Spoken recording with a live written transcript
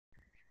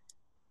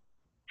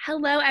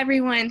Hello,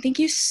 everyone. Thank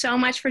you so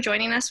much for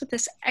joining us with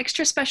this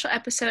extra special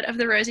episode of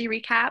the Rosie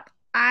Recap.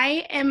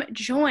 I am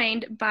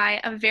joined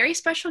by a very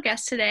special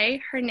guest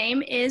today. Her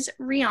name is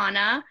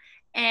Rihanna,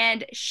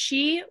 and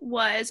she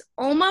was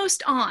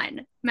almost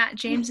on Matt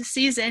James'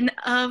 season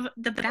of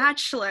The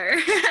Bachelor.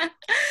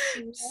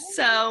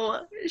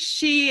 So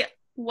she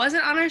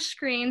wasn't on our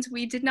screens.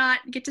 We did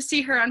not get to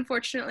see her,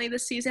 unfortunately,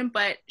 this season,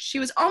 but she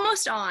was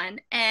almost on,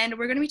 and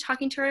we're going to be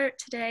talking to her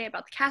today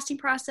about the casting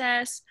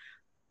process,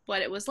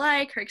 what it was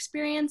like, her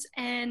experience,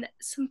 and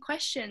some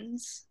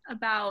questions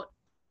about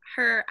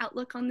her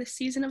outlook on this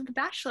season of The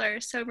Bachelor.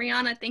 So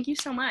Rihanna, thank you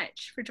so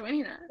much for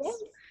joining us. Yes,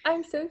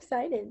 I'm so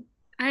excited.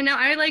 I know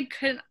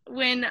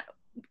when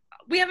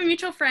we have a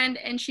mutual friend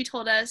and she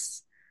told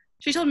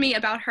me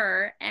about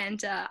her,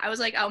 and I was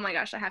like, oh my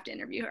gosh, I have to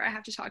interview her. I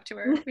have to talk to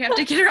her. We have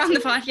to get her on the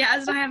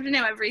podcast. I have to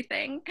know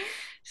everything.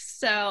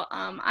 So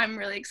I'm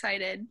really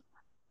excited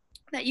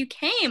that you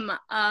came.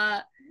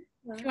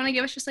 If you want to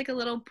give us just like a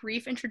little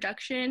brief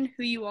introduction,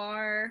 who you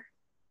are.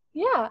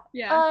 Yeah.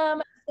 Yeah.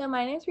 So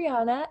my name's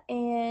Rihanna,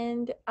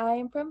 and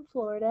I'm from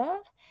Florida.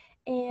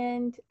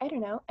 And I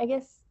don't know. I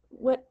guess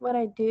what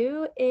I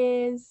do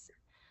is,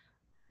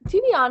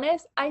 to be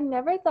honest, I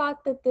never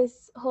thought that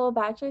this whole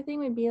Bachelor thing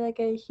would be like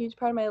a huge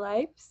part of my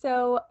life.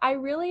 So I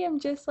really am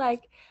just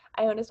like,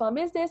 I own a small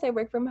business, I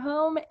work from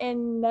home,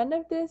 and none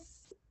of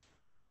this,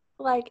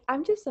 like,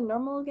 I'm just a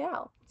normal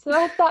gal. So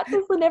I thought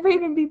this would never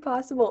even be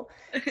possible.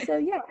 So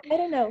yeah, I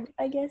don't know.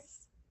 I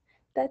guess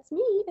that's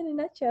me in a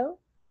nutshell.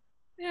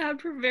 Yeah,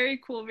 very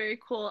cool, very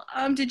cool.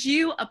 Did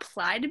you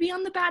apply to be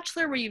on The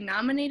Bachelor? Were you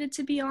nominated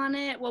to be on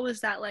it? What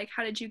was that like?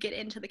 How did you get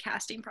into the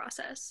casting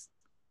process?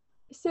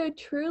 So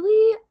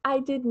truly, I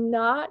did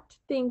not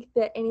think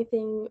that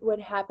anything would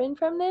happen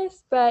from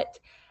this, but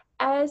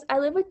as I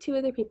live with two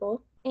other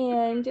people,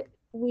 and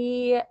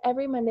we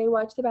every Monday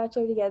watch The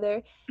Bachelor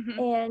together, Mm-hmm.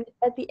 and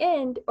at the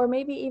end, or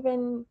maybe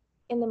even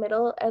in the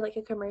middle at like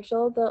a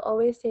commercial, they'll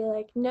always say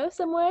like, know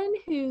someone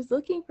who's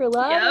looking for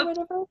love or Yep.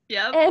 whatever.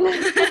 Yep.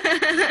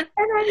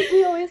 And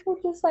we always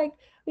would just like,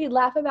 we'd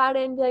laugh about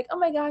it and be like, oh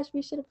my gosh,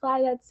 we should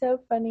apply, that's so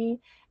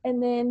funny.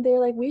 And then they're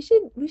like, we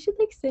should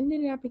like send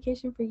in an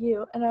application for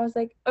you. And I was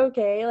like,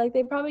 okay, like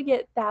they probably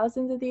get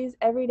thousands of these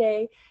every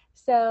day,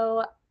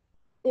 so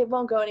it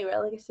won't go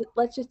anywhere. Like I said,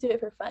 let's just do it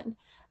for fun.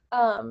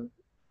 um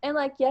and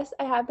like, yes,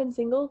 I have been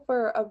single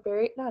for a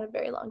very, not a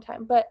very long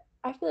time, but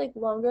I feel like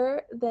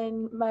longer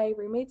than my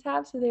roommates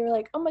have. So they were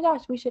like, oh my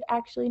gosh, we should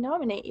actually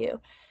nominate you.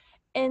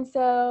 And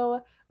so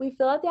we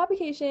fill out the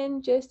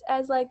application just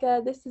as like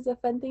this is a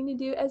fun thing to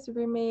do as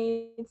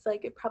roommates.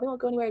 Like it probably won't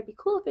go anywhere. It'd be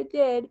cool if it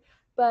did,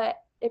 but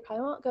it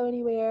probably won't go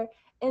anywhere.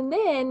 And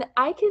then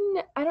I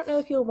don't know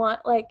if you'll want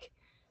like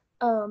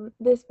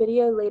this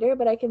video later,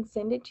 but I can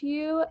send it to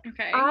you.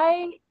 Okay.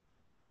 I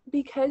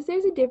Because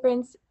there's a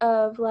difference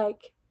of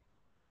like,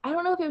 I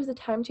don't know if it was a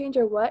time change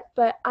or what,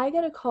 but I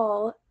got a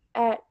call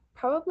at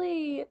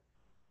probably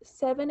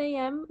 7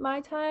 a.m. my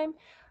time.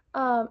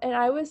 And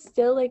I was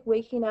still like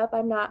waking up.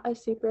 I'm not a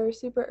super,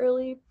 super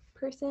early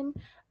person.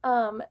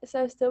 So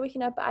I was still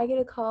waking up, but I get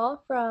a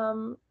call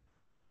from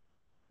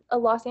a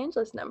Los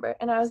Angeles number.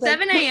 And I was like,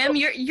 7 a.m.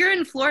 You're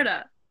in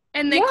Florida,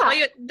 and they call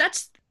yeah, you.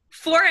 That's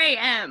 4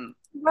 a.m.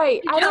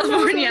 right. in I don't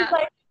know if it was California.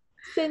 like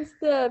since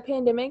the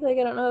pandemic, like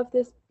I don't know if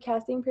this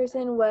casting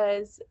person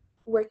was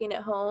working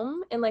at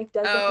home and like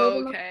doesn't live Oh,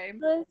 in Los okay.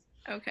 Angeles.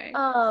 Okay.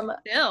 Um,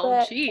 Still,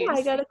 but yeah,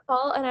 I jeez. got a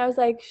call and I was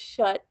like,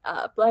 shut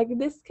up. Like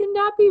this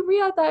cannot be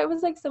real. I thought it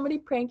was like somebody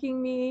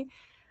pranking me.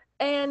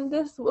 And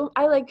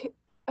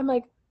I'm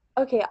like,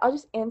 okay, I'll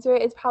just answer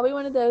it. It's probably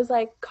one of those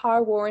like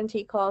car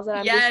warranty calls, and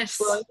I'm just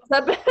blowing Yes. this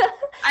up in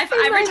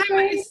Every my time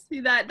I brain. see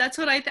that, that's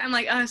what I'm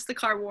like, oh, it's the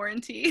car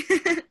warranty.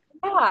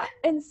 Yeah.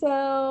 And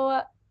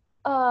so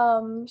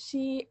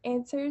she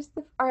answers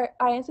or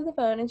I answer the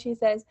phone and she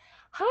says,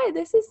 hi,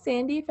 this is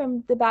Sandy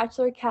from The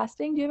Bachelor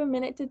casting. Do you have a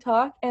minute to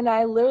talk? And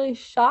I literally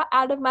shot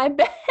out of my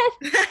bed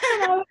and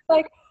I was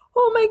like,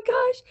 oh my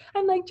gosh.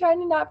 I'm like trying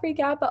to not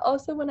freak out, but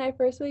also when I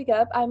first wake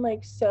up, I'm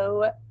like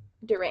so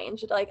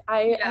deranged. Like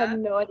I had Yeah.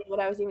 no idea what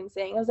I was even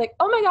saying. I was like,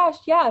 oh my gosh,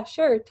 yeah,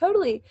 sure,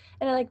 totally.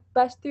 And I like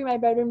bust through my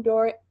bedroom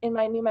door, and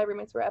I knew my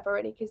roommates were up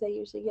already because they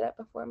usually get up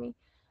before me.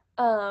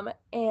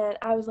 And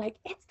I was like,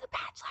 it's The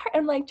Bachelor.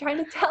 I'm like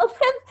trying to tell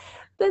them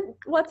that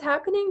what's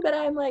happening, but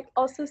I'm like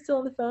also still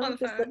on the phone On the with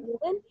this phone.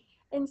 woman.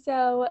 And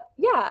so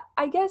yeah,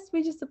 I guess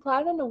we just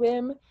applied on a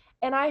whim.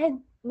 And I had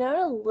known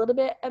a little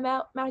bit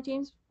about Matt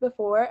James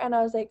before, and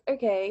I was like,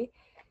 okay,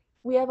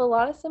 we have a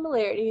lot of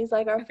similarities.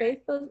 Like our Okay.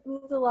 faith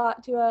means a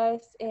lot to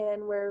us,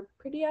 and we're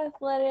pretty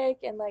athletic,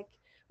 and like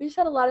we just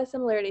had a lot of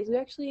similarities. We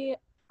actually,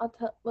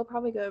 we'll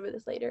probably go over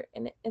this later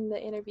in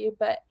the interview,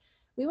 but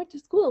we went to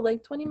school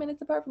like 20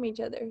 minutes apart from each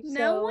other. No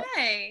So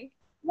way.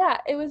 yeah,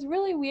 it was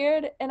really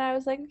weird, and I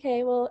was like,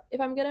 okay, well,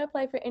 if I'm gonna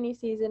apply for any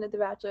season of The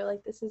Bachelor,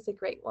 like this is a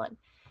great one.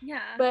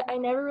 Yeah. But I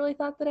never really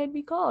thought that I'd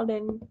be called,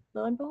 and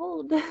lo and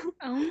behold.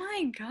 Oh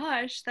my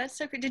gosh, that's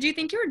so good. Did you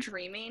think you were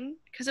dreaming?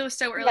 Because it was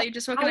so Yeah, early, you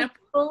just woken I up.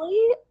 fully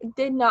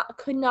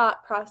could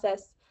not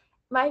process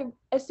my,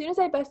 as soon as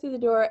I bust through the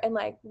door and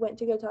like went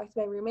to go talk to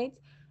my roommates,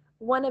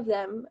 one of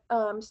them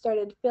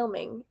started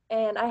filming,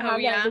 and I Oh have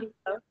that yeah. video,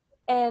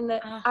 and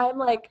Oh. I'm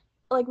like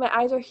my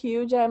eyes are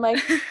huge, and I'm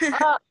like, and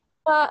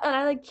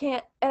I like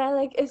can't, and I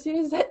like as soon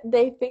as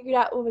they figured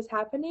out what was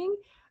happening,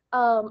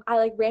 I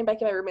like ran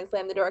back in my room and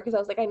slammed the door because I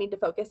was like, I need to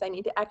focus. I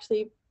need to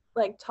actually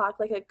like talk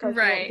like a coherent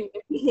Right.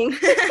 human being.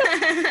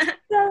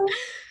 So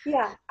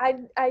yeah, I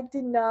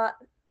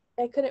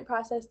couldn't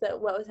process that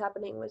what was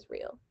happening was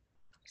real.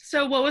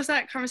 So what was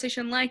that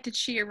conversation like? Did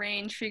she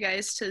arrange for you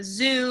guys to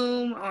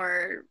Zoom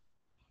or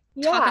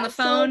talk on the Yeah,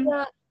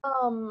 so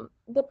phone?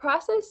 the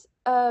process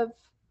of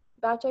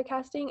bachelor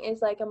casting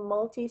is like a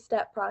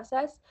multi-step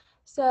process.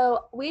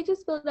 So we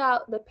just filled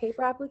out the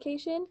paper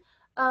application.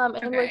 And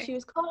what Okay. she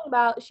was calling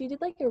about, she did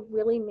like a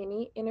really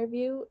mini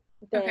interview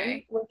then,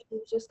 Okay. where she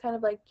was just kind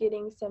of like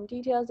getting some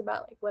details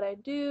about like what I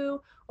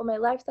do, what my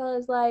lifestyle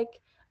is like,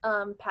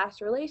 past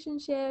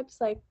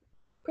relationships, like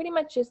pretty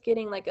much just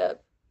getting like a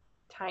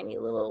tiny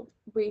little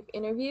brief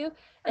interview.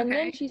 And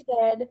then Okay. she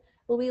said,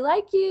 well, we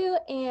like you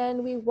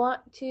and we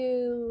want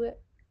to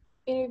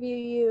interview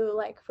you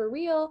like for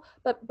real,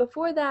 but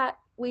before that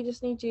we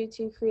just need you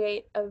to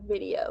create a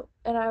video.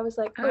 And I was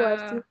like, oh, I've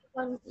seen this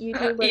on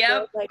YouTube, like where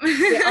Yep. like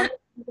get on the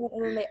internet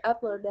and then they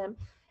upload them.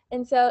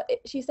 And so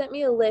she sent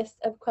me a list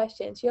of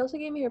questions. She also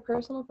gave me her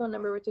personal phone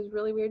number, which is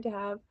really weird to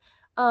have.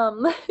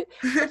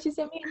 But she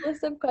sent me a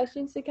list of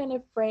questions to kind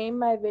of frame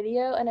my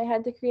video, and I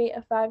had to create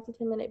a 5 to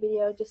 10 minute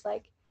video, just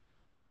like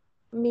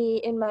me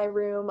in my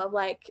room of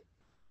like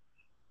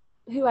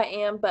who I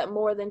am, but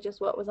more than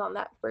just what was on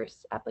that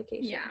first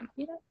application. Yeah.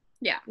 You know?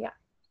 Yeah. Yeah.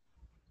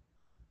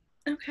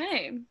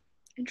 Okay.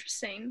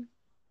 Interesting.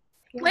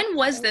 Yeah. When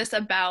was So, this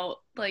about?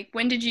 Like,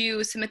 when did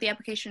you submit the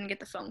application and get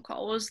the phone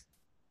call? What was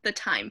the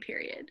time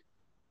period?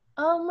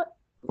 um,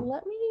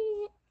 let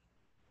me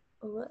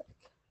look.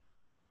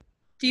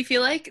 Do you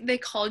feel like they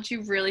called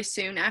you really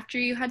soon after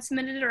you had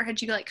submitted it, or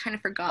had you like kind of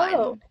Oh,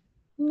 forgotten?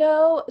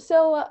 no.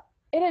 So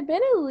it had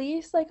been at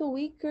least like a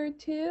week or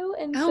two,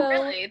 and Oh, so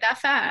really? That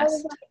I was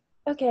fast? like,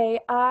 okay,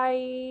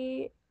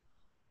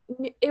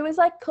 it was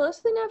like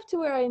close enough to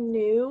where I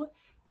knew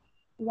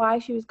why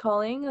she was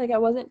calling. Like it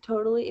wasn't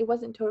totally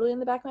in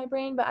the back of my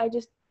brain, but I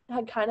just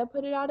had kind of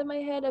put it out of my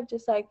head of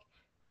just like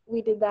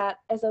we did that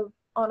as a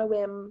on a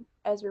whim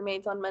as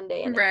roommates on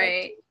Monday, and it's like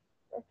Right.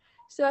 Tuesday.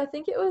 So I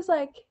think it was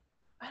like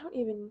I don't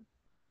even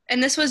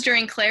And this was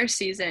during Claire's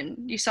season.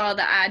 You saw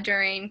the ad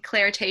during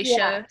Claire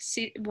yeah.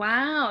 Tasha.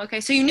 Wow.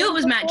 Okay. So you It knew it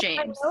was was Matt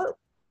before I James. know it,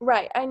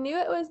 right. I knew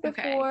it was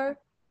Okay. before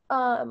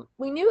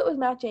we knew it was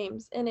Matt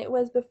James, and it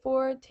was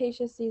before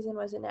Tasha's season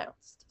was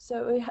announced.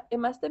 So it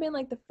must have been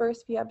like the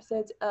first few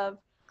episodes of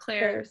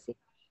Claire. Claire's season.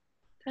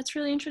 That's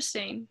really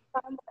interesting.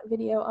 I found that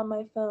video on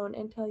my phone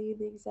and tell you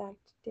the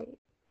exact date.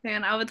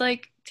 Man, I would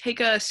like take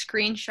a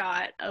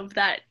screenshot of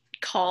that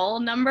call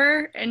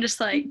number and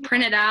just like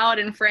print it out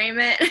and frame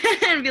it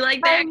and be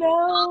like, I there.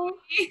 know.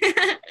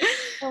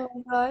 Oh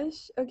my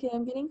gosh. Okay,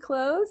 I'm getting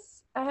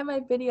close. I have my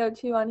video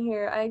too on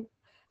here. I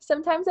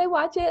sometimes I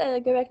watch it, I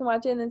like go back and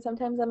watch it, and then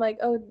sometimes I'm like,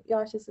 oh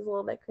gosh, this is a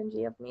little bit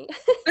cringy of me.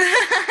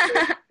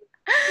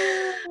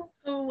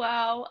 Oh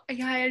wow.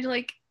 Yeah,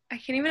 I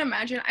can't even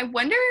imagine. I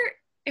wonder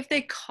if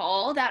they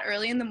call that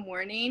early in the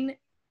morning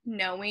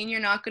knowing you're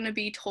not going to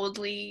be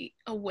totally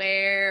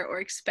aware or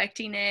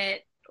expecting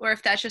it, or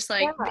if that's just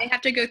like Yeah. they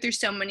have to go through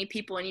so many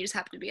people and you just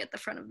have to be at the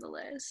front of the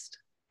list.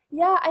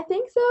 Yeah, I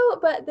think so,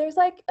 but there's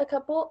like a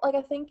couple, like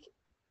I think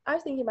I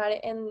was thinking about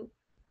it, and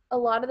a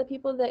lot of the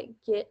people that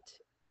get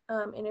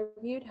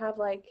interviewed have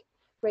like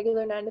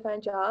regular 9 to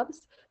 5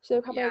 jobs. So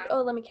they're probably like, Yeah.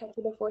 oh, let me catch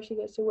her before she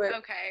goes to work.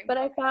 Okay. But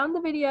I found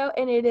the video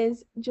and it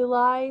is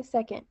July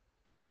 2nd,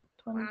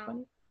 Wow.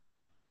 2020.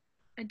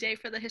 A day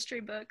for the history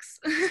books.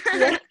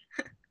 Yeah.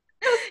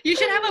 You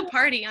should have a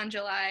party on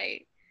July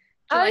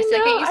I 2nd,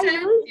 know, you I said?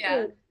 really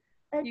Yeah. should.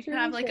 I You could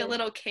have truly like a should.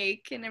 little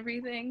cake and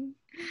everything.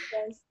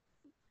 Yes.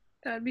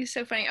 That would be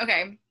so funny.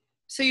 Okay.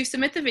 So you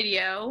submit the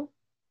video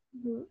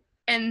Mhm.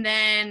 and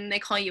then they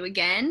call you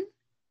again.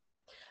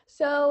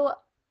 So,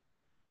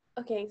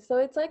 okay, so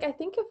it's like I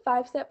think a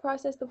 5 step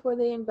process before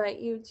they invite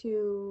you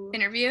to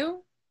Interview.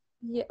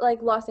 yeah,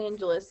 like Los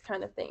Angeles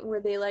kind of thing,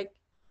 where they like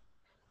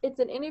it's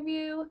an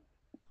interview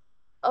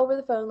over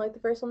the phone, like the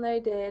first one that I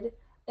did,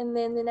 and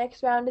then the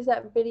next round is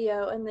that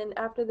video, and then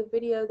after the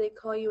video they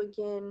call you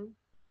again,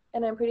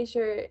 and I'm pretty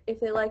sure if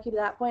they like you to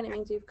that point, it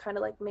means you've kind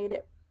of like made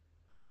it,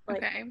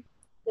 like Okay.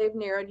 they've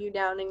narrowed you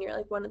down and you're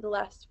like one of the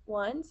last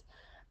ones.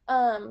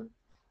 Um,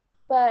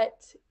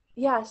 but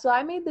yeah, so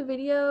I made the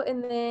video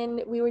and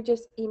then we were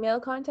just email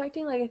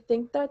contacting. Like I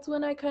think that's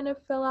when I kind of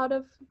fell out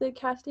of the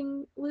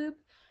casting loop,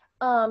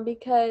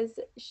 because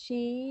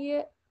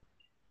she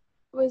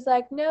was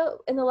like, no,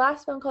 in the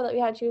last phone call that we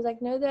had, she was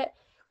like, no, that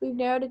we've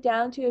narrowed it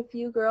down to a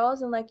few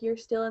girls and like you're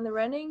still in the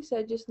running.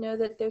 So just know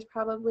that there's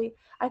probably,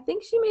 I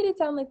think she made it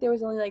sound like there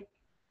was only like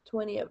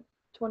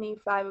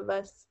 25 of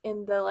us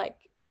in the like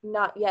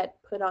not yet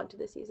put onto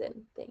the season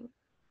thing.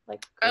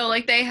 Like Oh, group of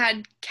like people. they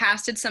had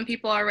casted some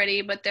people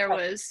already, but there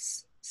Right.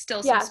 was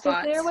still some Yeah, so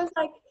there spots. was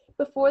like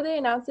before they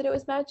announced that it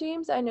was Matt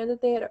James, I know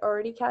that they had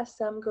already cast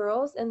some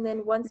girls, and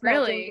then once Matt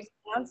James was Really?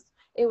 announced,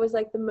 it was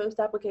like the most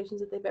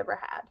applications that they've ever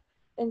had.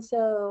 And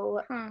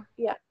so,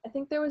 yeah, I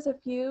think there was a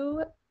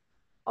few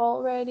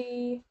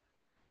already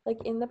like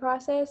in the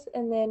process,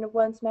 and then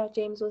once Matt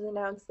James was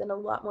announced, then a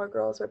lot more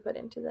girls were put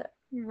into the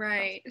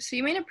Right. So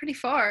you made it pretty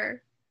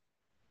far.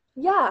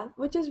 Yeah,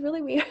 which is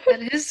really weird.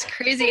 That is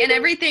crazy. And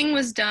everything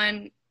was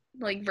done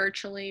like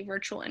virtually,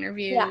 virtual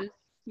interviews.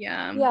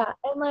 Yeah. Yeah,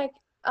 and like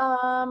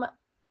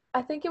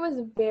I think it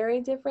was very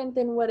different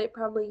than what it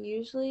probably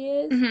usually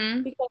is,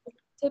 because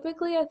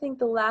typically I think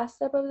the last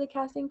step of the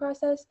casting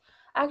process,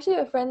 I actually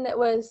have a friend that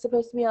was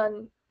supposed to be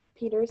on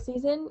Peter's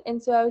season,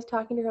 and so I was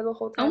talking to her the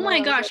whole time. Oh my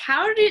gosh,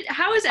 like,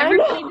 how is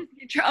everybody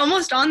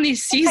almost on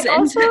these seasons?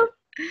 Also,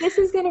 this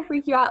is gonna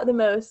freak you out the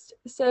most.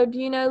 So do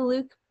you know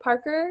Luke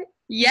Parker?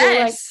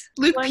 Yes,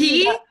 Luke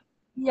P.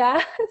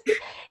 Yeah,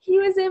 he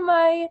was in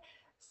my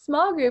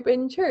small group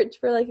in church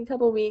for like a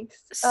couple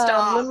weeks.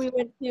 Stop. When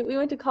we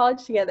went to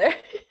college together.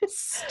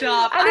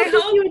 Stop. I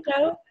hope you would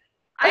know.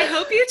 I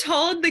hope you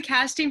told the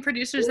casting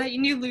producers that you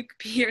knew Luke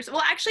Pierce.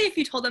 Well, actually, if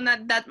you told them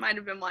that might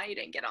have been why you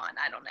didn't get on.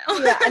 I don't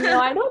know. Yeah, no,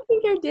 I don't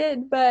think I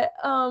did, but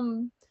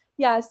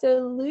yeah. So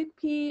Luke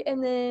P.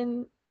 And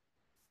then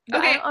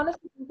okay. I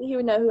honestly think that he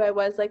would know who I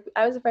was. Like,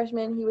 I was a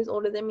freshman. He was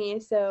older than me,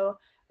 so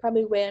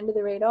probably way under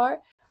the radar.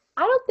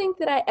 I don't think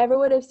that I ever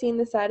would have seen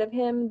the side of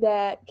him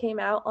that came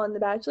out on The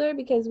Bachelor,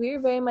 because we were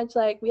very much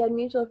like, we had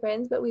mutual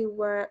friends, but we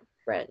weren't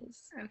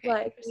friends. Okay,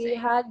 like, we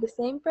had the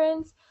same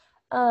friends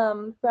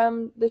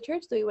from the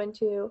church that we went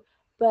to,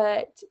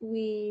 but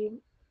we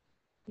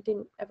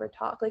didn't ever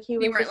talk. Like, he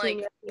was a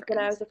senior when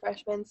I was a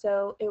freshman,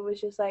 so it was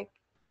just like,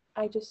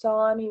 I just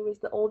saw him. He was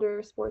the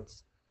older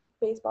sports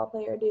baseball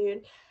player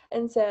dude,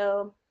 and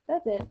so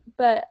that's it.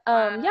 But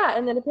yeah,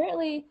 and then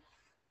apparently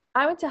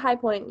I went to High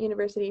Point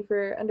University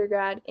for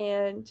undergrad,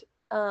 and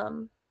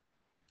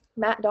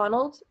Matt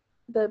Donald,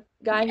 the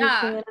guy who's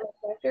playing the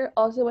director,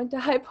 also went to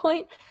High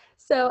Point.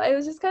 So it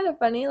was just kind of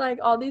funny, like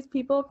all these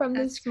people from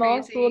this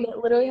small school that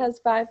literally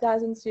has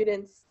 5,000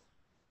 students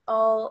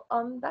all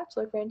on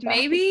Bachelor franchise.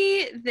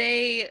 Maybe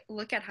they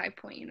look at High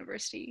Point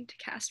University to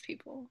cast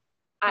people.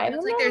 I don't know.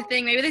 That's like their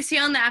thing. Maybe they see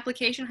on the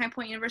application High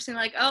Point University and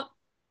they're like, oh,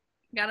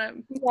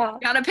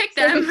 gotta pick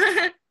them.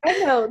 I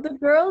know. The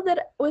girl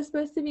that was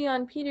supposed to be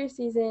on Peter's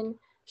season,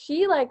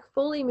 she like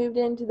fully moved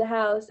into the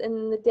house,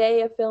 and the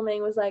day of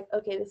filming was like,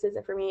 okay, this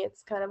isn't for me.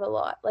 It's kind of a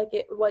lot. Like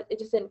it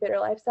just didn't fit her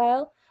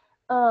lifestyle.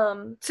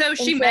 So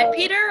she met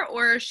Peter,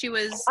 or she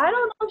was? I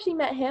don't know if she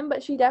met him,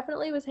 but she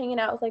definitely was hanging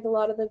out with like a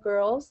lot of the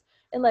girls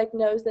and like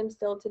knows them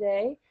still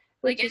today.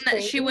 Like, in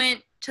that she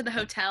went to the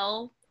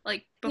hotel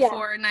like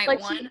before night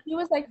like one. She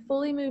was like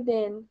fully moved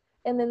in,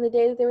 and then the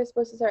day that they were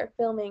supposed to start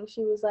filming,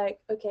 she was like,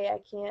 okay, I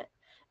can't.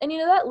 And you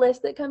know that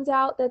list that comes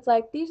out that's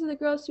like, these are the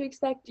girls to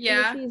expect for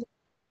the season?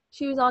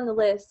 She was on the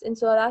list, and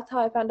so that's how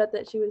I found out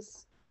that she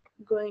was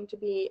going to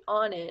be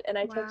on it. And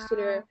I texted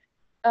her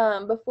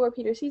before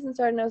Peter's season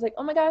started, and I was like,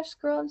 oh my gosh,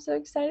 girl, I'm so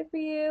excited for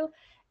you.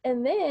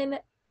 And then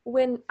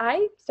when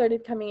I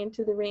started coming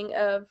into the ring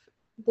of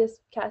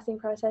this casting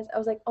process, I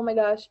was like, oh my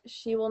gosh,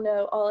 she will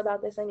know all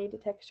about this. I need to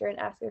text her and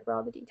ask her for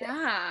all the details.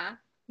 Yeah.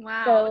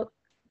 Wow. So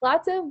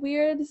lots of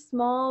weird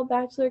small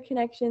Bachelor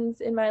connections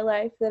in my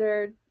life that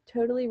are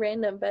totally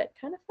random but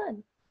kind of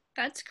fun.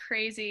 That's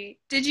crazy.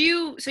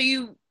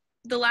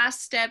 The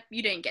last step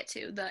you didn't get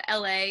to, the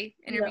LA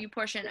interview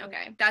portion?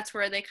 Okay, that's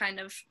where they kind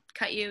of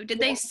cut you. Did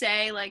they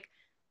say like,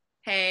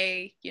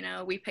 hey,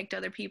 we picked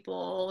other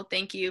people,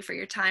 thank you for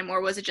your time, or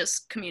was it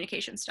just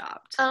communication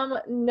stopped?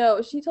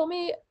 No, she told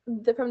me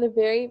from the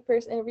very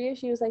first interview,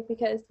 she was like,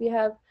 because we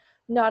have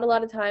not a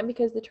lot of time,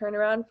 because the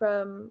turnaround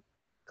from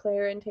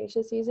Claire and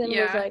Tayshia's season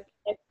was like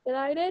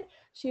expedited.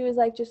 She was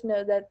like, just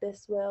know that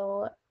this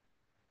will,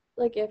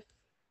 like, if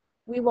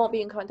we won't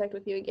be in contact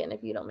with you again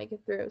if you don't make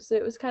it through. So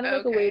it was kind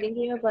of like a waiting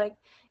game of like,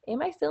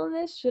 am I still in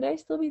this? Should I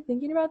still be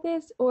thinking about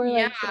this? Or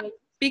like,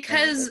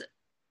 because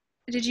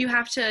did you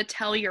have to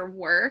tell your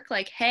work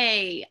like,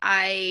 hey,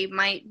 I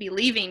might be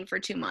leaving for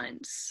 2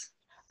 months?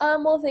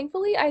 Well,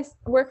 thankfully I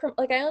work from,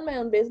 like, I own my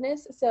own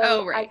business,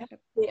 so I have to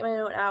create my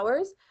own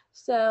hours,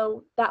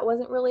 so that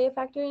wasn't really a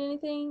factor in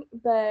anything.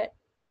 But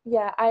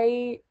yeah,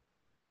 I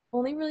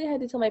only really had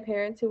to tell my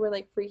parents, who were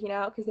like freaking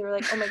out because they were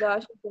like, oh my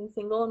gosh, you've been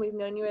single and we've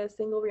known you as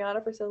single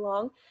Rihanna for so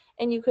long,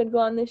 and you could go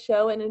on this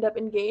show and end up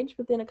engaged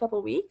within a couple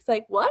weeks.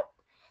 Like, what?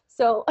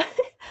 So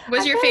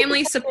was your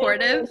family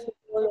supportive?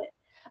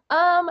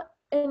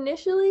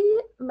 Initially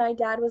my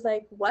dad was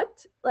like,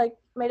 what? Like,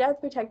 my dad's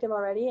protective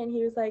already, and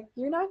he was like,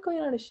 you're not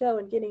going on a show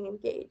and getting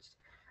engaged.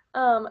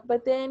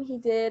 But then he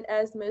did,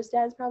 as most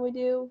dads probably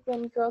do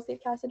when girls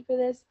get casted for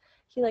this,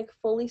 he like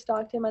fully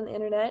stalked him on the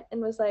internet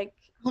and was like,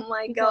 oh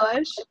my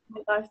gosh,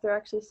 they're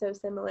actually so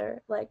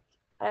similar. Like,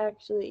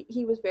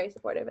 he was very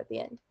supportive at the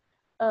end.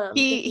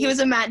 He was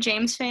a Matt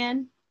James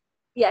fan?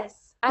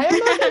 Yes. I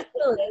don't know if he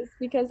still is,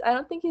 because I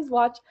don't think he's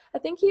watched. I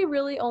think he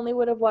really only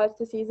would have watched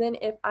the season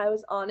if I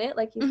was on it.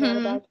 Like, he's not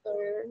a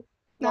Bachelor.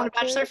 Not a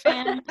Bachelor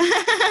fan.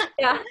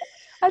 Yeah.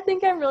 I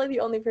think I'm really the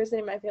only person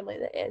in my family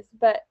that is.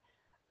 But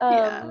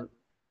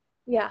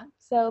yeah.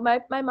 So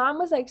my mom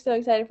was like so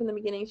excited from the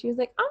beginning. She was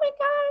like, oh my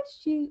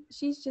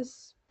she's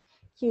just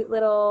cute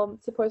little,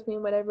 supports me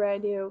in whatever I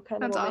do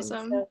kind of That's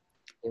woman. awesome. So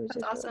it was That's just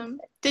really awesome.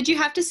 sick. Did you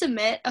have to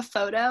submit a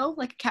photo,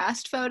 like a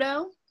cast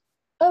photo?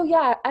 Oh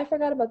yeah, I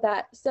forgot about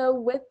that. So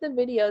with the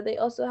video, they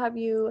also have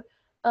you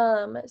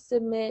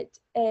submit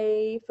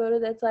a photo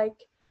that's like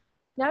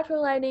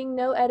natural lighting,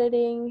 no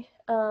editing.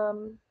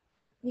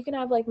 You can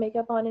have like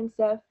makeup on and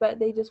stuff, but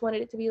they just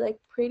wanted it to be like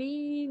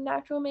pretty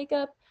natural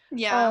makeup.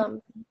 Yeah.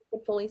 You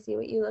could fully see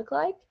what you look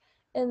like.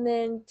 And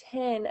then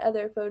 10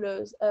 other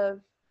photos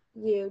of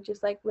you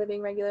just like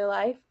living regular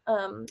life.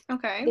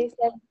 Okay. They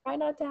said try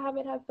not to have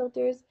it have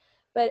filters,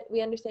 but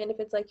we understand if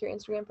it's like your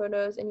Instagram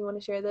photos and you want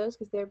to share those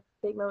because they're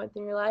big moments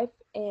in your life,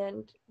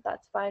 and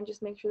that's fine.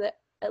 Just make sure that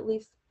at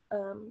least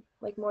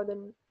like more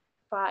than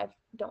 5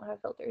 don't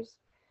have filters.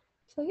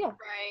 So yeah.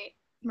 Right.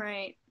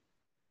 Right.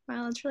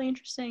 Wow, that's really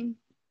interesting.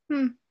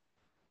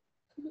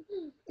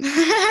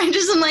 I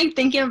just am like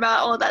thinking about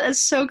all that.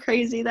 It's so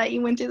crazy that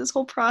you went through this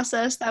whole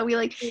process that we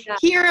like Yeah.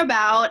 hear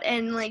about,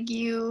 and like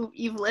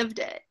you've lived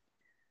it.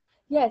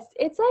 Yes,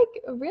 it's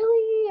like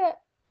really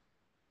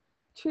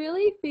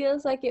truly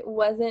feels like it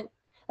wasn't,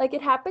 like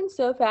it happened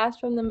so fast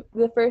from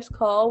the first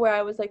call where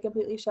I was like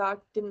completely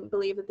shocked, didn't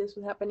believe that this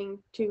was happening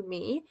to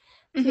me,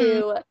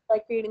 to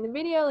like creating the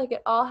video. Like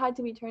it all had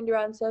to be turned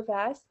around so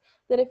fast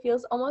that it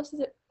feels almost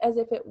as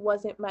if it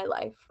wasn't my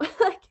life.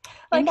 like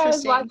I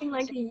was Interesting. watching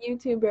like a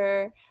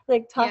YouTuber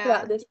like talk Yeah.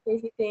 about this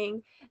crazy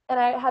thing, and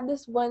I had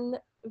this one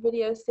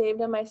video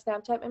saved on my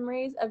Snapchat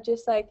memories of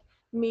just like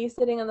me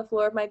sitting on the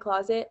floor of my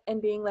closet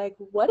and being like,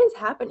 what is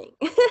happening?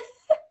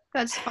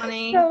 That's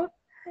funny. So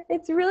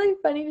it's really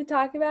funny to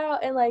talk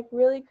about and like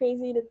really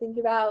crazy to think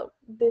about.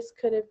 This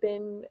could have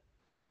been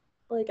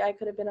like I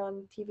could have been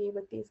on TV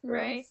with these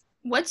girls. Right.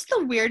 What's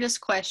the weirdest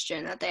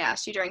question that they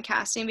asked you during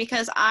casting?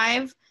 Because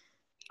I've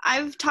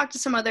talked to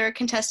some other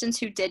contestants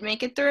who did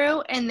make it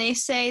through, and they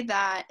say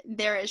that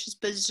there is just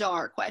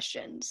bizarre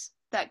questions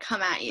that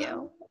come at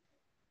you.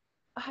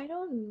 I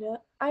don't know.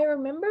 I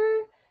remember,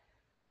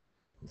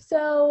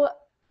 so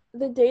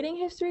the dating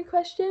history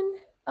question,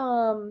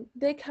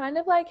 they kind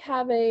of like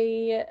have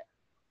a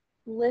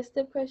list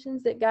of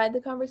questions that guide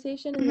the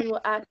conversation, and then we'll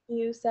ask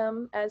you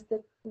some as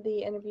the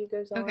interview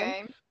goes on.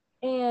 Okay.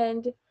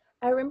 And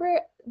I remember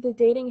the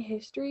dating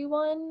history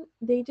one,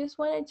 they just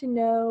wanted to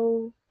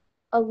know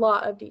a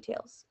lot of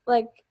details.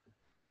 Like,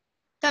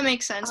 That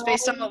makes sense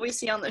based on what we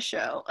see on the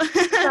show.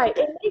 right,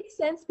 it makes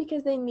sense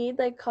because they need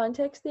like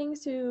context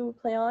things to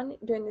play on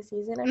during the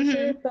season, I'm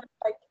sure. But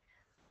like,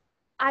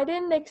 I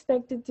didn't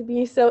expect it to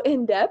be so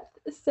in depth.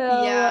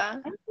 So Yeah.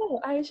 I don't know.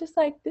 I was just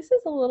like, this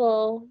is a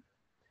little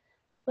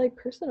like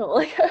personal.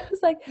 Like I was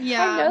like, I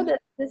Yeah. know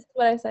that this is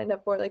what I signed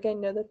up for. Like I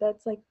know that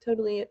that's like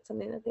totally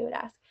something that they would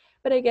ask.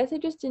 But I guess I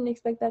just didn't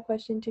expect that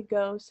question to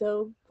go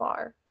so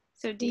far.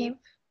 So deep. You know?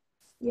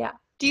 Yeah.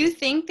 Do you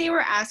think they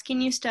were asking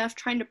you stuff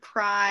trying to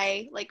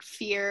pry like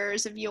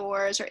fears of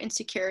yours or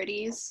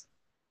insecurities?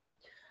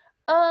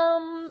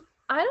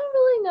 I don't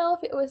really know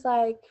if it was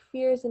like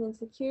fears and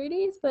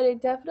insecurities, but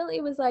it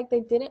definitely was like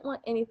they didn't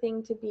want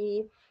anything to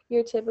be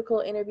your typical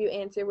interview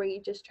answer where you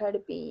just try to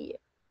be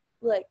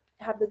like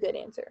have the good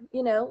answer,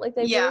 you know? Like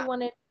they really Yeah.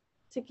 wanted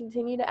to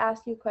continue to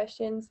ask you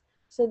questions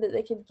so that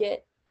they could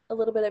get a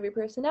little bit of your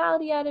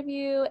personality out of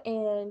you,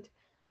 and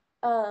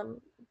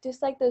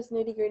just like those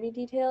nitty-gritty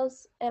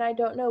details. And I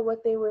don't know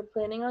what they were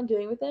planning on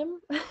doing with them.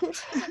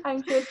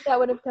 I'm sure that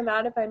would have come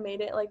out if I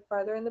made it like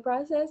farther in the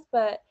process,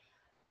 but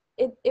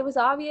it was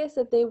obvious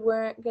that they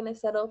weren't going to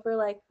settle for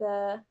like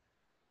the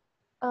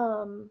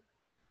um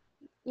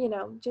you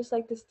know, just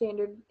like the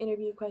standard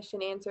interview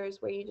question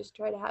answers where you just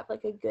try to have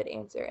like a good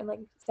answer and like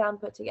sound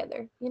put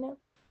together, you know?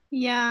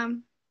 Yeah.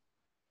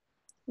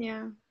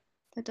 Yeah.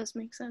 That does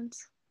make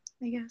sense,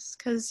 I guess,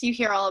 because you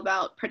hear all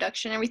about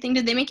production and everything.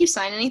 Did they make you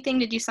sign anything?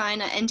 Did you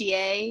sign an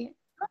NDA?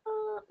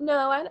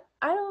 No, I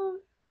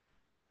don't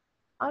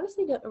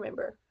honestly don't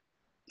remember.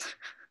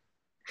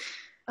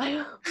 I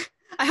don't.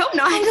 I hope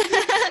not.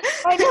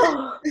 I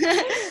know.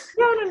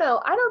 No.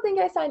 I don't think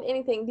I signed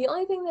anything. The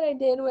only thing that I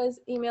did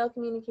was email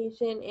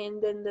communication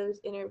and then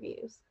those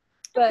interviews.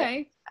 But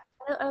Okay.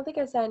 I don't think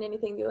I signed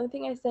anything. The only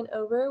thing I sent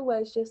over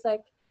was just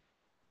like,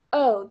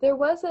 oh, there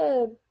was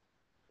a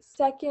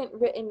second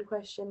written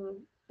question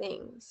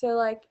thing. So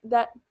like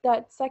that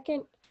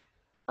second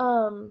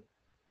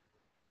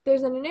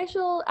there's an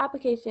initial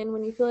application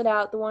when you fill it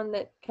out, the one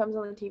that comes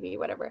on the TV,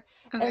 whatever.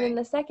 Okay. And then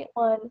the second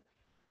one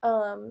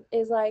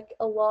is like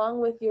along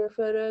with your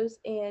photos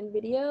and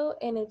video,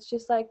 and it's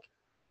just like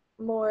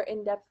more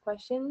in-depth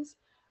questions,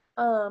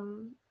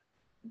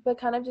 but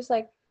kind of just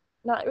like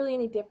not really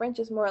any different,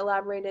 just more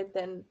elaborated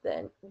than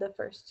the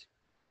first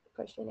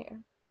questionnaire.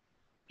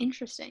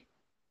 Interesting.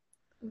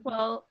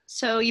 Well,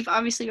 so you've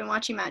obviously been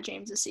watching Matt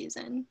James this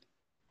season.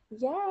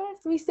 Yes,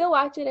 we still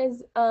watch it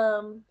as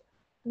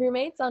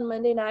roommates on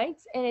Monday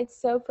nights, and it's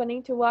so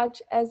funny to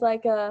watch as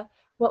like a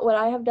what would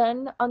I have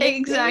done on this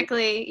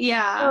Exactly. date?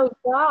 Yeah. Oh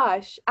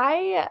gosh,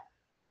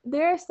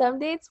 there are some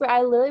dates where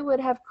I literally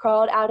would have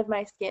crawled out of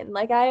my skin.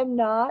 Like I am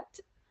not,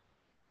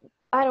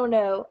 I don't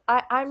know.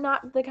 I'm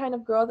not the kind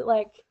of girl that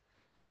like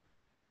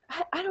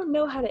I don't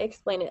know how to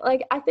explain it.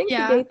 Like, I think the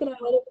Yeah. date that I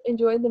would have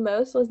enjoyed the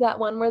most was that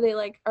one where they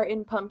like are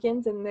in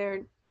pumpkins and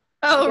they're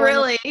Oh, going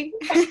really? and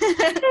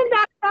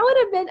that would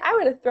have been, I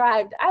would have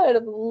thrived. I would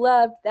have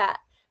loved that.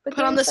 But Put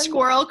there on are the some dates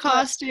squirrel where,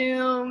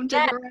 costume to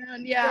yes, go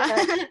around. Yeah.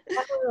 yes,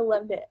 I would have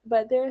loved it.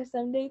 But there are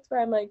some dates where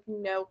I'm like,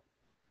 no.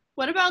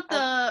 What about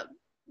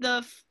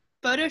the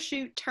photo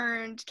shoot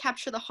turned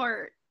capture the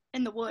heart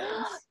in the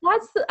woods?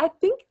 I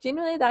think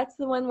genuinely that's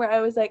the one where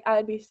I was like, I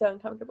would be so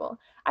uncomfortable.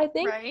 I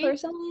think Right?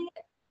 personally,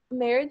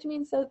 marriage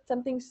means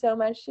something so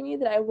much to me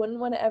that I wouldn't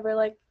want to ever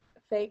like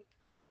fake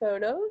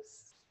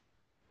photos,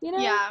 you know?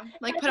 Yeah.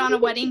 Like I put think on a you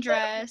can see wedding that,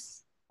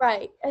 dress.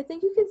 right. I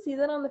think you can see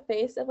that on the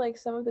face of like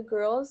some of the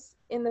girls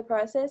in the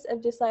process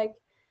of just like,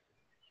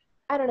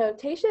 I don't know.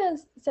 Tasha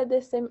said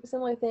this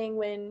similar thing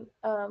when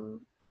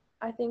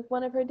I think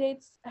one of her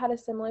dates had a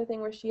similar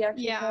thing where she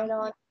actually Yeah. tried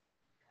on.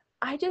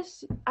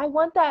 I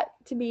want that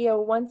to be a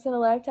once in a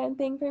lifetime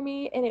thing for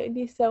me, and it would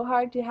be so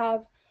hard to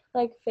have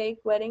like fake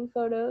wedding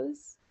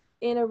photos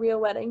in a real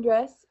wedding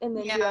dress and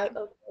then be Yeah. like,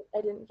 okay,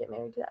 I didn't get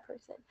married to that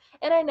person.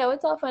 And I know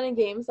it's all fun and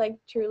games, like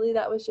truly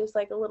that was just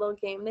like a little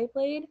game they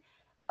played.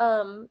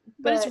 But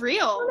it's But I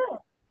real. don't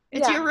know.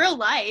 It's Yeah, your real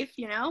life,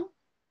 you know?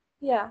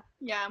 yeah.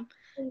 Yeah.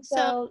 And So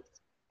so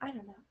I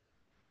don't know.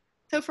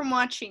 so from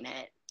watching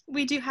it,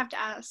 we do have to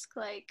ask,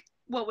 like,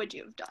 what would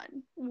you have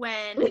done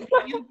when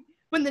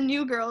the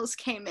new girls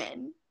came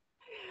in?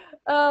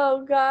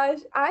 Oh gosh,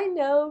 I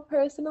know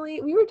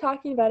personally, we were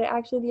talking about it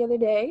actually the other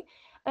day,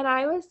 and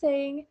I was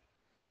saying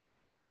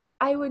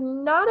I would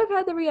not have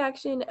had the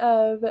reaction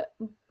of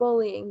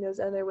bullying those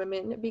other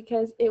women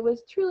because it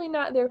was truly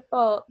not their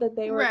fault that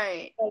they were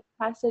Right. like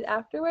casted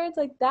afterwards.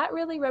 Like that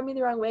really rubbed me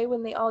the wrong way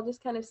when they all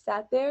just kind of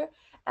sat there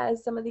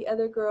as some of the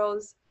other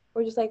girls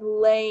were just like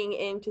laying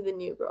into the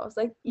new girls.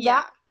 Like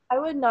Yeah. that I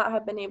would not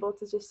have been able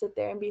to just sit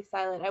there and be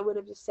silent. I would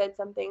have just said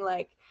something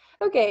like,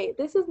 okay,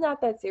 this is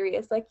not that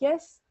serious. Like,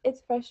 yes,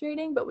 it's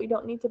frustrating, but we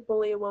don't need to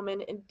bully a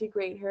woman and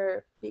degrade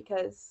her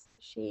because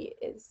she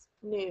is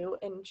new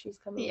and she's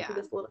coming into Yeah.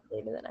 this a little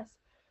later than us.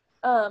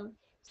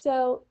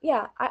 So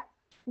yeah,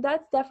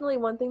 that's definitely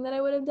one thing that I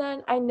would have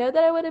done. I know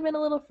that I would have been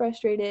a little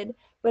frustrated,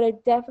 but I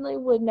definitely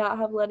would not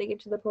have let it get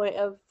to the point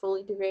of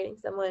fully degrading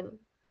someone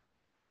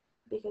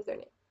because they're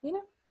new, you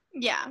know?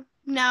 Yeah.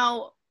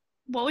 Now,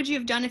 what would you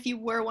have done if you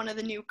were one of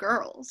the new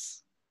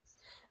girls?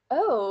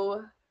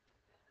 Oh,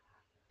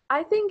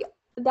 I think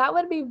that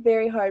would be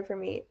very hard for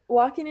me.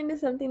 Walking into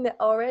something that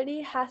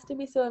already has to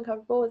be so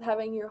uncomfortable with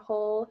having your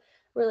whole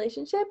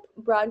relationship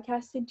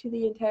broadcasted to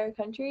the entire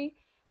country,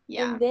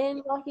 and Yeah.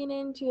 then walking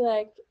into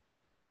like,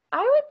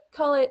 I would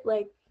call it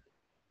like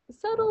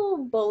subtle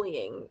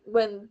bullying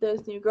when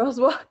those new girls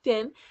walked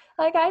in.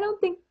 Like, I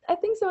think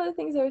some of the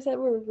things that were said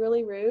were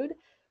really rude.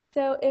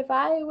 So if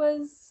I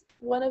was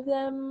one of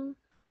them,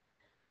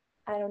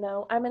 I don't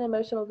know. I'm an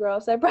emotional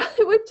girl, so I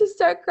probably would just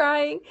start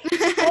crying.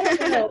 I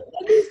don't know.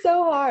 It'd be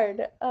so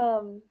hard.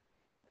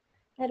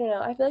 I don't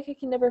know. I feel like I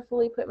can never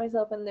fully put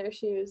myself in their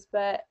shoes,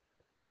 but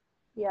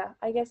yeah,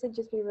 I guess it'd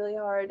just be really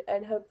hard.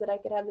 I'd hope that I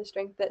could have the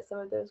strength that some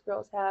of those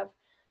girls have.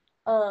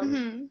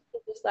 Mhm. To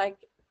just like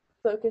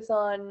focus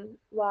on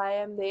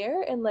why I'm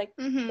there and like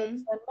focus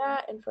Mhm. on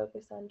Matt and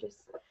focus on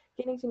just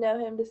getting to know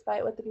him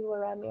despite what the people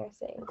around me are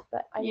saying.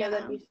 But I know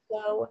that'd Yeah. be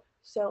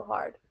so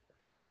hard.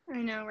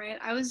 I know, right?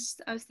 I was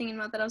thinking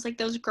about that. I was like,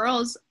 those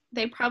girls,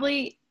 they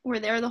probably were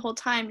there the whole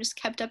time, just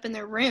kept up in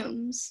their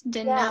rooms.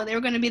 Didn't know Yeah, they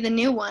were going to be the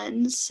new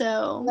ones.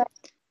 So right.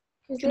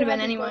 Because could they have been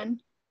had to go.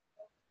 anyone.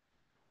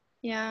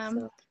 Yeah.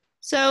 So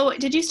So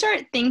did you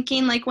start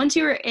thinking, like, once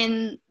you were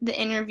in the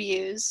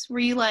interviews, were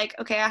you like,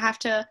 okay, I have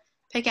to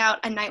pick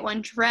out a night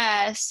one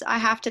dress. I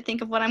have to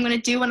think of what I'm going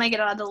to do when I get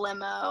out of the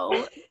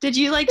limo. Did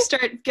you like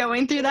start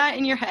going through that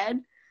in your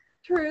head?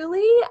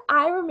 truly,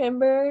 I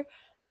remember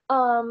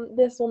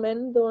this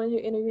woman, the one who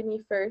interviewed me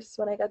first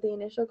when I got the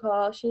initial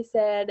call, she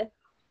said,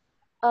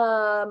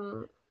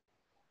 um,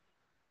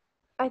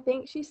 I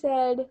think she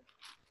said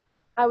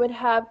I would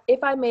have,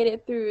 if I made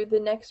it through the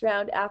next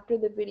round after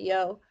the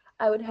video,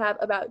 I would have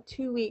about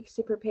 2 weeks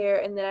to prepare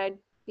and then I'd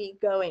be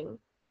going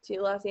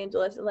to Los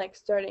Angeles and like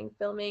starting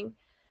filming.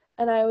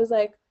 And I was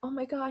like, oh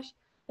my gosh.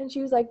 And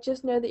she was like,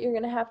 just know that you're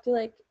going to have to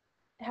like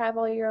have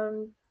all your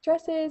own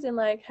dresses and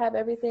like have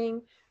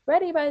everything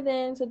ready by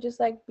then. So just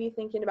like be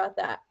thinking about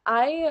that.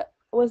 I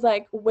was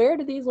like, where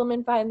do these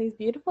women find these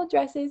beautiful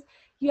dresses?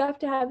 You have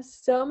to have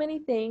so many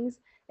things.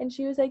 And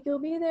she was like, you'll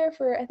be there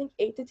for, I think,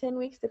 8 to 10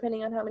 weeks,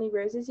 depending on how many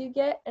roses you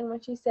get. And when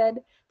she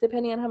said,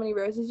 depending on how many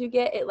roses you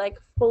get, it like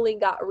fully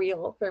got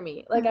real for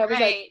me. Like, I was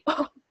like, Right.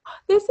 oh,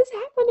 this is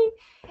happening.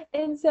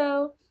 And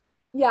so,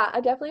 yeah,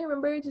 I definitely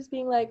remember just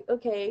being like,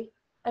 okay,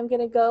 I'm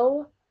going to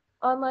go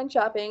online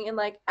shopping and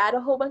like add a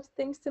whole bunch of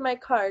things to my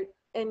cart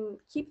and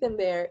keep them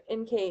there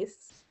in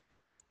case.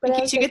 But In I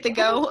case was you like, get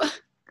the oh, go.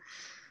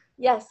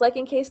 yes, like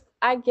in case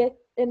I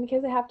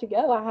have to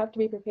go, I have to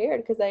be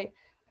prepared because I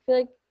feel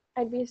like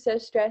I'd be so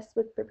stressed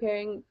with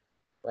preparing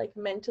like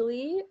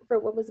mentally for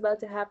what was about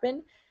to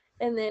happen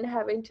and then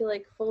having to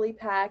like fully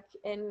pack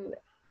and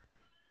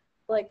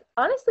like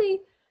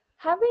honestly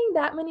having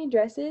that many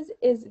dresses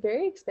is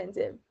very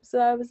expensive. So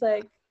I was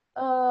like,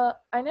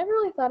 I never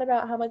really thought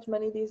about how much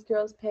money these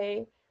girls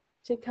pay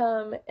to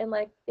come, and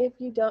like if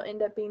you don't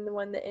end up being the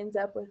one that ends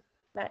up with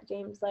Matt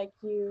James, like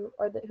you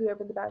or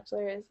whoever the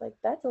Bachelor is, like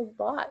that's a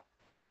lot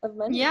of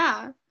money.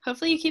 Yeah.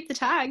 Hopefully you keep the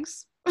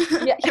tags.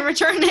 Yeah. You can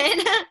return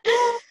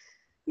it.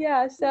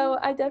 Yeah, so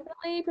I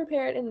definitely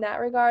prepared in that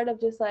regard of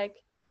just like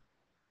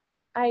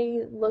I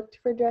looked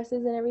for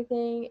dresses and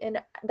everything,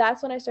 and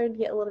that's when I started to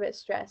get a little bit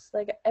stressed.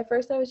 Like at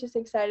first I was just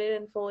excited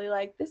and fully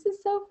like, this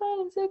is so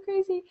fun and so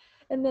crazy.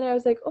 And then I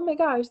was like, oh my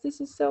gosh,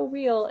 this is so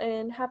real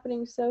and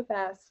happening so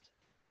fast.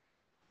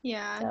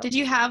 Yeah. So Did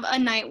you have a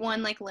night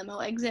one like limo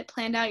exit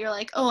planned out? You're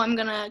like, oh, I'm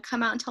gonna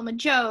come out and tell them a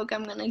joke.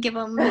 I'm gonna give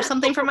them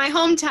something from my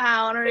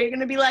hometown, or you're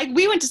gonna be like,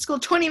 we went to school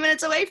 20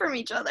 minutes away from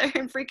each other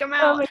and freak them oh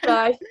out. my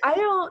gosh. I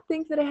don't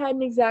think that I had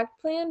an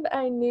exact plan, but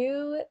I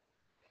knew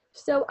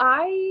so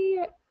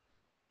I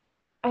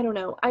don't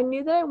know. I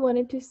knew that I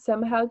wanted to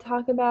somehow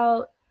talk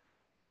about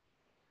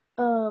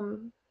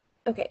Um,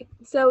 okay,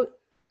 so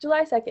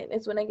July 2nd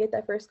is when I get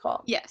that first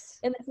call. Yes.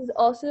 And this is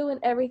also when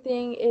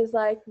everything is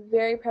like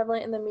very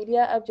prevalent in the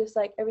media of just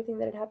like everything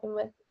that had happened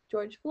with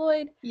George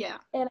Floyd. Yeah.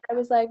 And I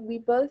was like, we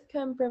both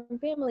come from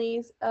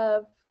families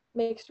of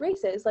mixed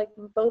races. Like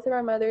both of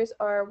our mothers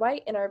are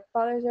white and our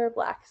fathers are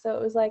black. So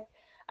it was like,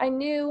 I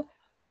knew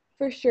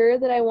for sure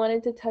that I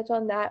wanted to touch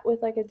on that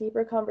with like a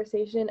deeper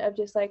conversation of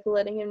just like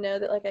letting him know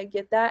that like I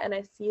get that and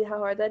I see how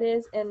hard that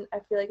is, and I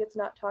feel like it's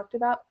not talked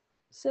about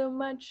so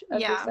much of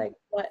just Yeah. like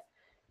what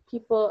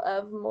people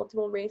of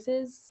multiple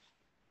races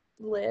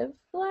live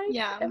like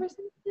Yeah. every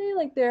single day.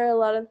 Like there are a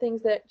lot of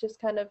things that just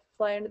kind of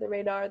fly under the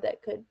radar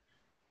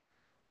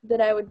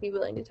that I would be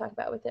willing to talk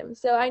about with him.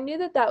 So I knew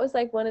that that was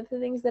like one of the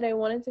things that I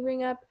wanted to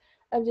bring up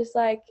of just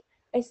like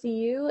I see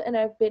you and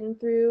I've been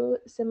through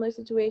similar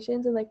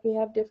situations and like we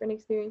have different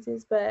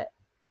experiences, but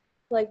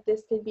like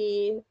this could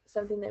be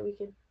something that we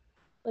could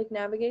like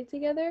navigate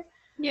together.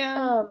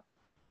 Yeah. Um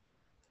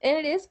and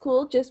it is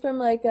cool just from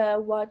like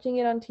watching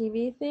it on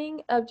TV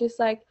thing of just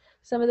like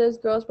some of those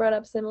girls brought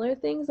up similar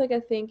things. Like I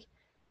think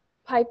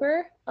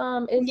Piper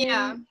is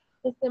Yeah. in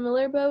a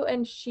similar boat,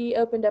 and she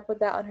opened up with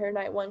that on her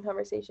night one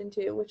conversation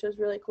too, which was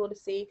really cool to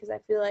see because I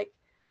feel like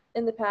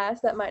in the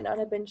past that might not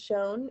have been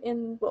shown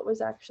in what was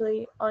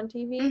actually on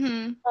TV.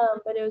 Mm-hmm.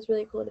 But it was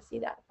really cool to see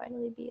that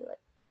finally be like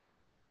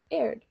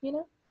aired, you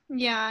know?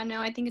 Yeah, no,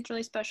 I think it's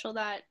really special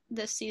that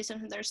this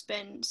season there's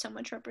been so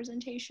much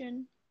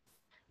representation.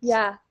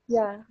 Yeah,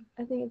 yeah,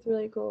 I think it's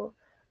really cool.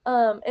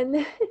 And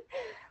then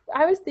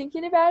I was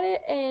thinking about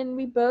it, and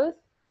we both.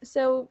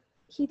 So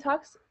he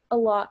talks a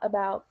lot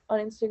about on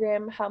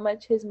Instagram how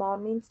much his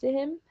mom means to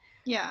him.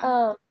 Yeah.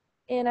 Um,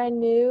 and I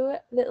knew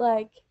that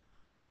like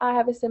I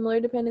have a similar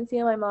dependency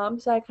on my mom,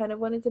 so I kind of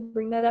wanted to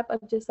bring that up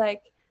of just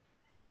like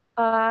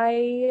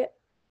I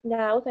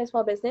now with my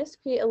small business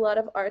create a lot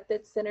of art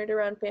that's centered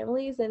around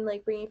families and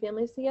like bringing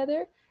families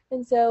together.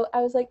 And so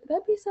I was like,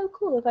 that'd be so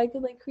cool if I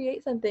could like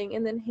create something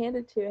and then hand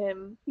it to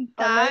him on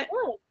night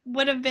That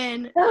would have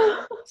been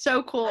one.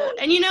 so cool.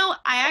 And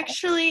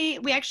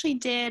we actually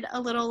did a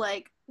little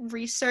like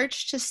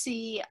research to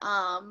see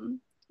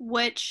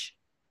which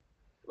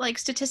like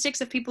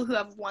statistics of people who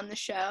have won the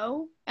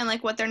show and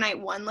like what their night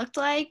one looked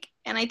like.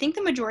 And I think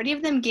the majority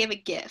of them gave a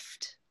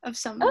gift of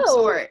some Oh.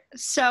 sort.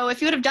 So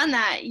if you would have done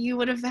that, you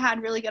would have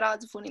had really good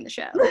odds of winning the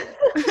show.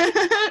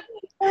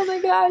 Oh my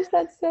gosh,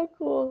 that's so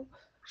cool.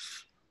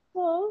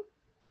 Oh.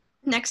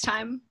 Next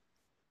time.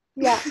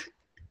 Yeah.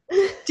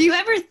 Do you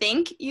ever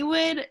think you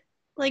would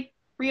like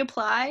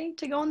reapply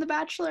to go on The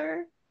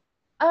Bachelor?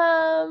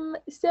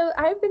 So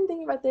I've been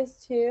thinking about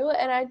this too,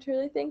 and I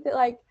truly think that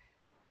like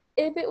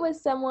if it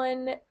was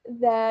someone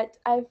that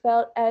I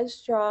felt as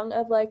strong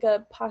of like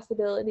a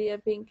possibility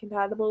of being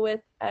compatible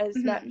with as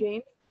Matt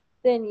James,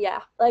 then yeah.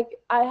 Like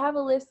I have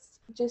a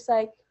list, just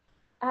like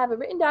I have a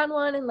written down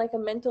one and like a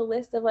mental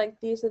list of like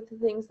these are the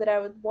things that I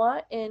would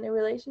want in a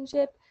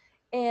relationship.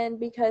 And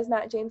because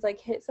Matt James like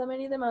hit so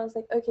many of them, I was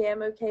like, okay,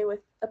 I'm okay with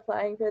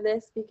applying for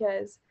this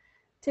because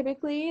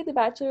typically The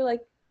Bachelor,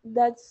 like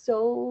that's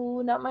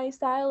so not my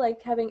style.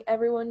 Like having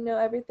everyone know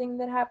everything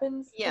that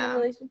happens in a Yeah.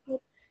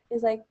 relationship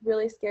is like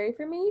really scary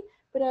for me.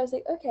 But I was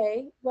like,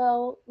 okay,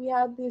 well, we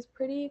have these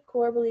pretty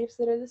core beliefs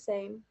that are the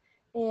same,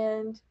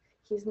 and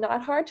he's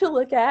not hard to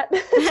look at.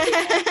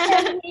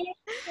 And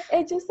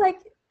it just like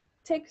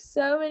ticks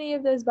so many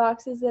of those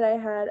boxes that I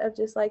had of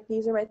just like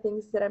these are my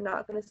things that I'm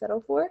not going to settle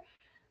for.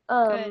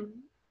 Good.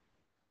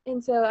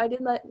 And so I did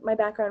my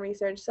background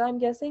research. So I'm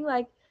guessing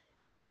like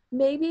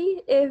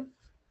maybe if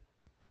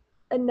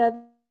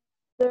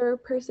another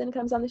person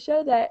comes on the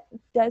show that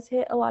does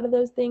hit a lot of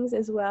those things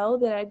as well,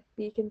 then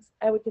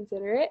I would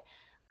consider it.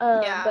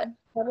 Yeah. But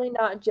probably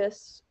not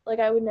just like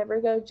I would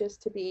never go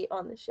just to be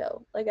on the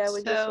show. Like I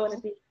would just want to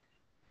be.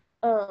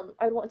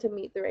 I'd want to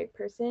meet the right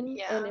person,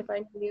 Yeah. and if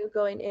I knew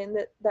going in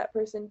that that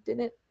person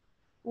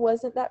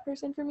wasn't that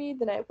person for me,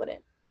 then I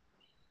wouldn't.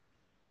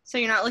 So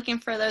you're not looking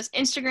for those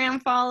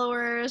Instagram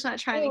followers, not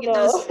trying to get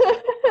No. those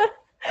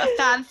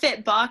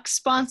FabFitBox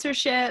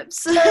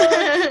sponsorships.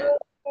 No,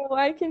 No,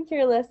 I can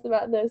care less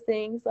about those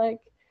things. Like,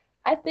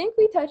 I think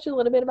we touched a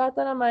little bit about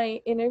that on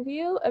my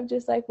interview of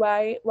just like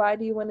why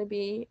do you want to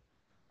be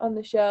on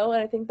the show?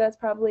 And I think that's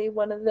probably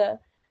one of the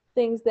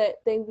things that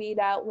they weed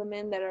out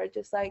women that are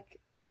just like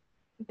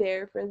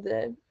there for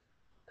the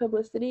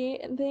publicity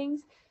and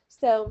things.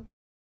 So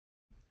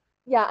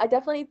yeah, I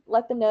definitely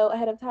let them know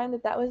ahead of time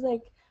that that was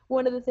like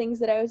one of the things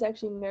that I was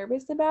actually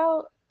nervous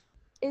about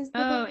is the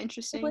Oh,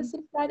 interesting.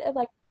 publicity side of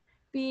like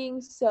being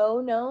so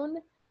known.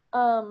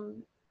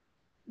 Um,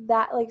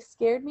 that like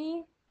scared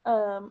me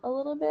a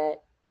little bit,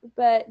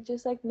 but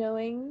just like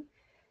knowing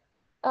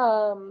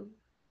um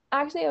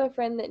I actually have a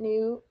friend that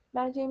knew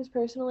Matt James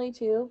personally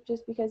too,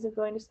 just because of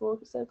going to school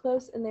so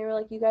close, and they were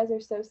like, you guys are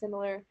so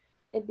similar,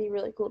 it'd be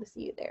really cool to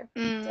see you there.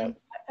 So Mm,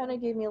 that kind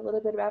of gave me a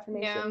little bit of yeah.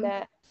 affirmation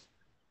that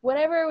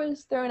whatever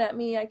was thrown at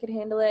me I could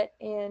handle it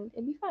and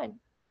it'd be fine.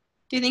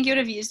 Do you think you would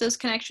have used those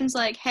connections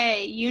like,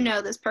 hey, you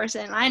know this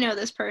person, I know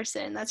this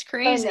person? That's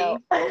Oh no.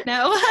 crazy.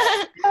 No?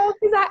 Oh,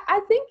 because I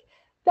think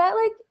that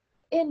like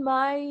in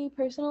my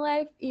personal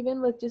life,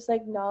 even with just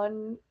like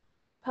non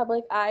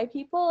public eye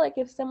people, like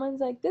if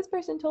someone's like, this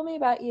person told me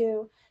about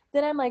you,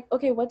 then I'm like,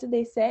 okay, what did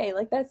they say?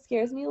 Like that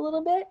scares me a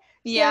little bit.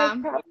 So I Yeah.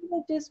 probably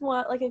would just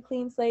want like a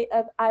clean slate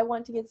of I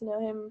want to get to know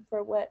him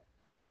for what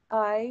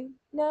I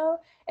know.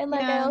 And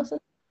like I Yeah. also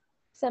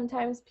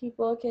sometimes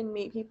people can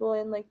meet people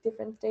in like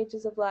different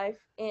stages of life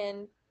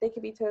and they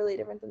could be totally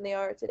different than they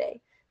are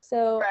today.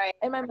 So Right.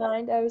 in my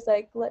mind, I was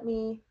like, let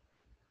me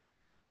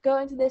go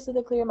into this with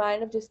a clear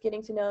mind of just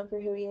getting to know him for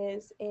who he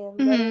is and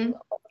letting Mm-hmm.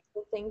 all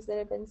the things that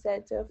have been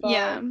said so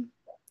Yeah. far.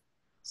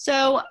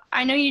 So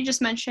I know you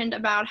just mentioned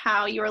about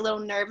how you were a little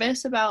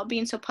nervous about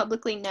being so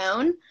publicly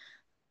known.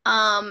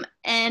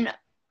 And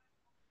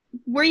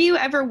were you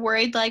ever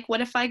worried, like,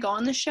 what if I go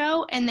on the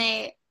show and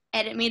they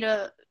edit me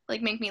to,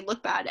 like, make me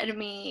look bad, edit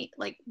me,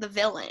 like, the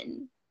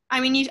villain? I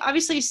mean, you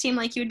obviously seem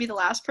like you would be the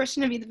last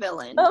person to be the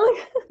villain.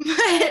 Oh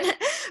But,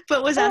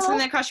 but was that something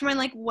my that crossed your mind?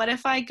 Like, what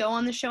if I go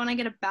on the show and I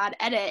get a bad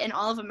edit and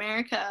all of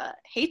America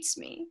hates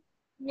me?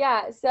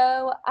 Yeah,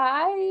 so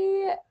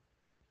I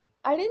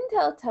didn't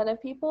tell a ton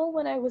of people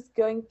when I was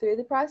going through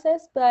the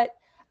process, but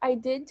I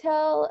did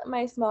tell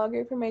my small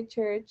group from my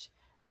church.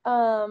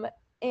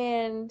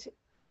 And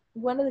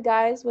one of the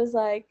guys was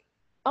like,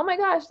 "Oh my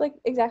gosh, like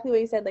exactly what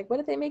you said. Like, what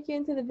if they make you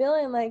into the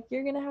villain? Like,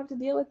 you're gonna have to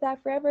deal with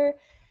that forever."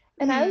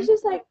 And I was Mm-hmm.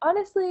 just like,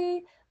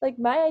 honestly, like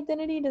my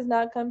identity does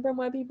not come from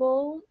what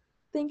people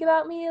think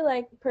about me.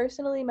 Like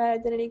personally, my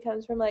identity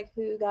comes from like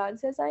who God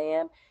says I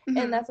am, and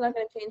Mm-hmm. that's not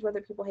going to change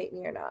whether people hate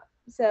me or not.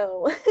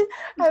 So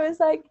I was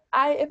like,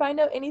 I if I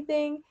know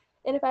anything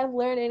and if I've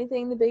learned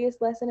anything, the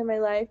biggest lesson in my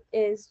life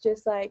is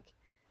just like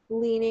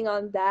leaning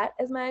on that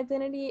as my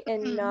identity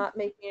and Mm-hmm. not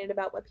making it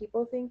about what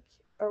people think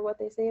or what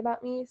they say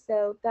about me.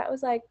 So that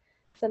was like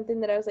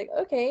something that I was like,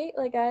 okay,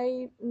 like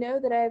I know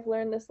that I've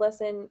learned this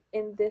lesson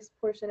in this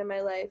portion of my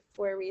life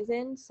for a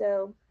reason,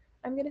 so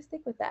I'm gonna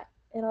stick with that,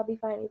 and I'll be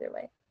fine either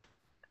way.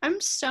 I'm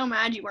so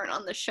mad you weren't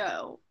on the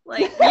show.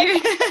 Like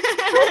you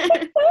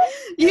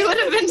you would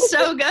have been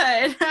so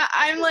good.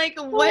 I'm like,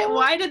 what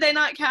why did they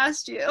not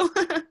cast you?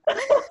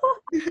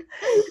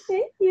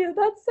 Thank you.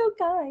 That's so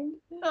kind.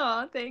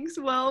 Oh, thanks.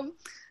 Well,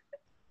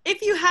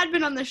 if you had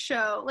been on the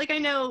show, like I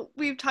know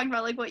we've talked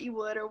about like what you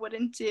would or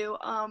wouldn't do.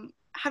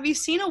 Have you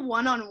seen a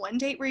one-on-one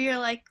date where you're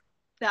like,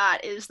 that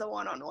is the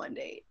one-on-one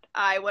date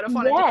I would have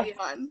wanted to Yes. be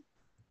on?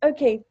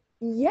 Okay.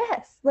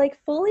 Yes. Like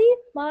fully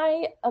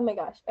my oh my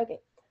gosh. Okay.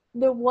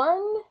 The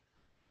one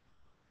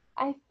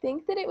I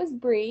think that it was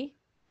Bree.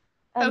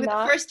 I'm Okay, the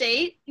not first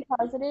date.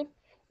 positive.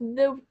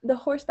 The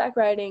horseback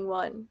riding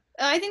one.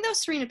 I think that was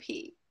Serena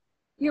P.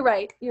 You're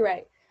right. You're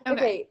right.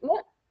 Okay.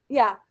 Okay.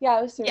 Yeah. Yeah.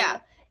 It was Yeah.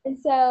 Serena. And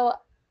so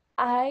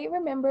I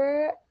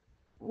remember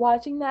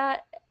watching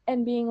that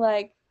and being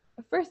like,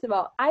 first of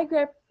all, I grew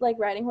up like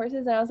riding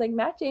horses, and I was like,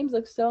 Matt James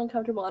looks so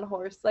uncomfortable on a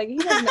horse. Like he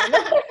does not know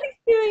what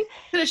he's doing.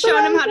 Could have But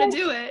shown I him was how to like,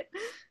 do it.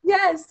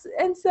 yes.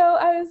 And so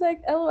I was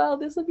like, LOL,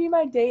 this would be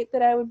my date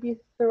that I would be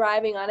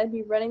thriving on. I'd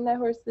be running that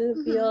horse through the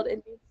Mm-hmm. field.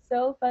 It'd be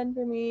so fun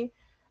for me.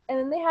 And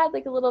then they had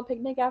like a little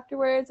picnic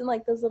afterwards, and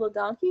like those little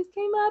donkeys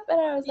came up,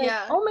 and I was like,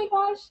 Yeah. oh my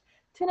gosh,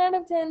 10 out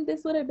of 10.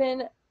 This would have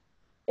been,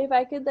 if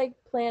I could like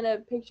plan a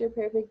picture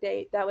perfect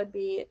date, that would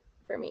be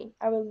for me.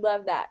 I would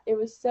love that. It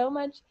was so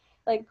much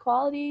like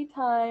quality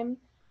time,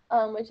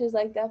 which is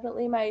like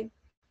definitely my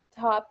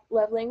top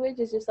love language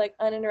is just like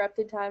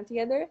uninterrupted time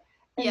together.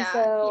 And Yeah.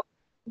 so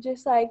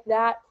just like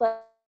that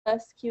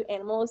plus cute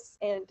animals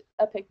and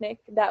a picnic,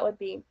 that would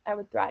be I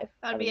would thrive.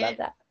 I That'd would be love it.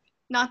 that.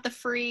 Not the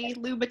free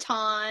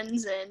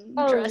Louboutins and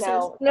Oh dresses.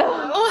 no,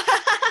 no. No.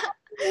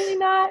 Really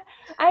not.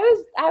 I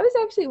was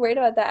actually worried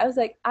about that. I was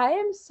like, I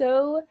am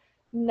so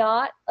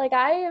not like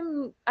I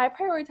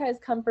prioritize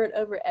comfort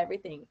over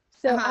everything.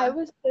 So I Uh-huh.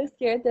 was so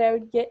scared that I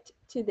would get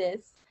to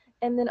this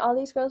and then all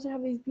these girls would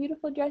have these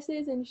beautiful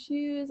dresses and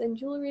shoes and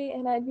jewelry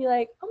and I'd be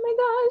like, "Oh my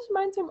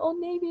gosh, mine's from Old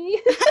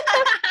Navy."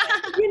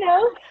 You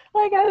know?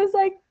 Like I was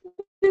like,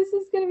 this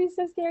is going to be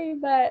so scary,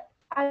 but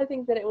I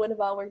think that it would have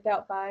all worked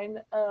out fine.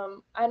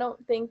 I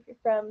don't think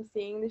from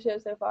seeing the show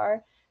so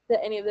far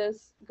that any of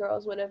those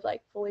girls would have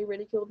like fully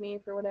ridiculed me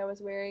for what I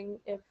was wearing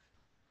if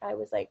I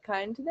was like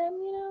kind to them,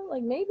 you know?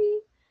 Like maybe,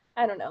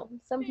 I don't know.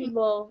 Some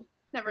people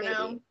Never maybe.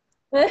 know.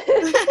 But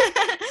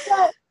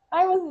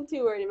I wasn't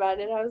too worried about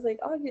it. I was like,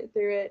 I'll get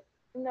through it.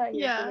 I'm not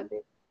here for the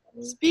big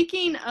money.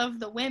 Speaking of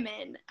the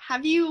women,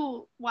 have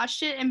you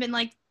watched it and been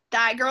like,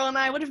 that girl and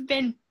I would have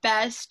been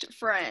best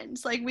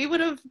friends? Like, we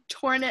would have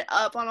torn it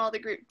up on all the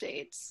group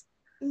dates.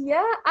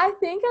 Yeah, I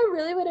think I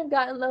really would have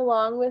gotten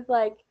along with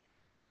like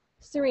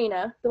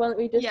Serena, the one that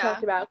we just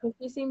talked about, because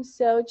she seems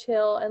so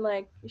chill and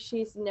like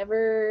she's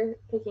never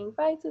picking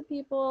fights with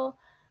people.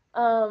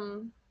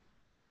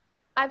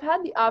 I've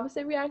had the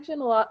opposite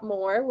reaction a lot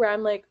more where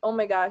I'm like, oh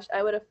my gosh,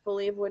 I would have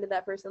fully avoided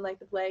that person like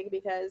the plague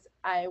because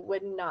I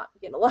would not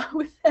get along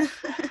with them.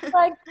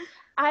 Like,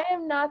 I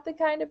am not the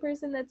kind of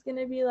person that's going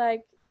to be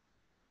like,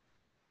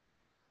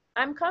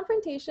 I'm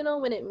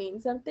confrontational when it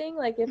means something.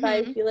 Like, if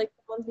I feel like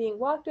someone's being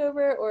walked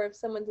over or if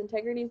someone's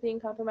integrity is being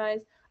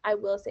compromised, I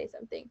will say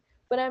something.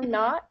 But I'm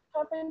not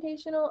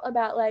confrontational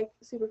about, like,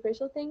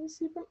 superficial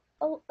things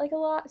like a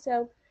lot.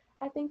 So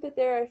I think that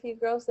there are a few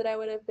girls that I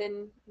would have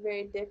been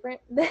very different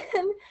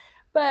than.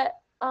 But,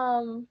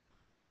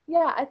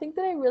 yeah, I think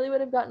that I really would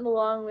have gotten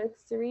along with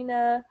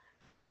Serena.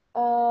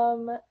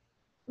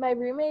 My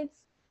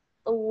roommates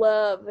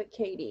love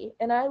Katie,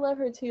 and I love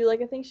her too.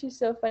 Like, I think she's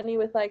so funny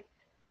with, like,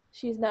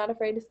 she's not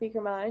afraid to speak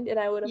her mind, and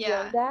I would have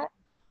loved that.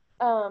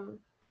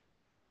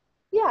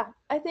 Yeah,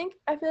 I feel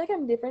like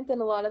I'm different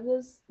than a lot of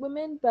those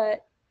women,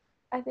 but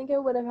I think I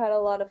would have had a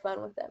lot of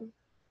fun with them.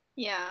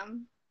 Yeah,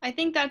 I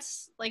think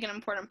that's like an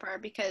important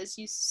part because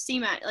you see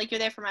Matt, like you're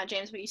there for Matt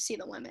James, but you see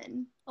the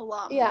women a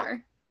lot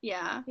more.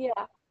 Yeah.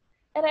 Yeah.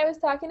 And I was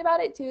talking about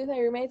it too with my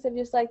roommates of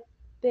just like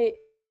they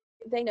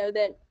know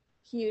that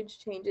huge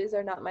changes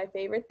are not my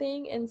favorite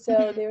thing, and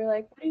so they were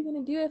like, what are you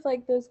gonna do if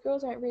like those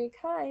girls aren't very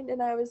kind?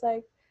 And I was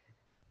like,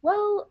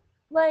 well,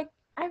 like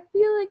I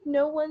feel like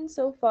no one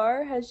so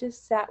far has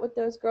just sat with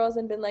those girls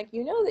and been like,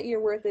 you know that your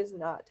worth is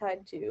not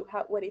tied to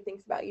what he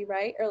thinks about you,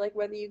 right? Or like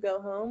whether you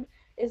go home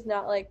is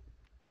not like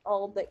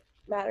all that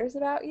matters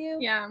about you.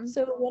 Yeah.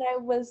 So when I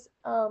was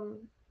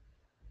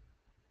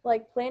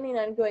like planning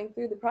on going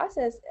through the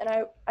process, and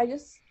I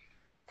just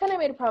kind of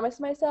made a promise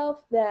to myself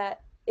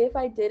that if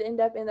I did end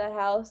up in that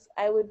house,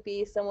 I would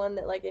be someone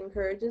that like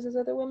encourages those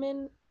other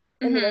women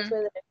in the best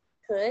way that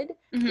I could,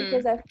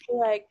 because I feel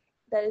like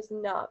that has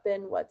not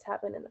been what's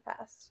happened in the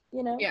past,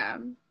 you know? Yeah.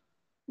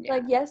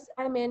 Like, yes,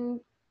 I'm in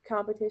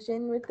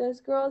competition with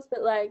those girls,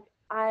 but like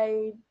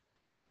I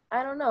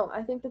don't know.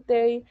 I think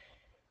that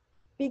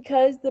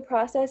because the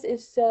process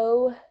is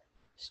so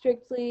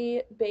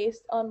strictly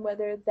based on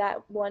whether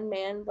that one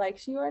man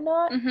likes you or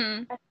not, I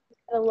think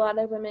a lot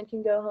of women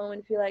can go home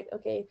and feel like,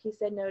 okay, if he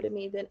said no to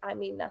me, then I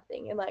mean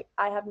nothing, and like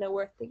I have no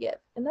worth to give,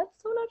 and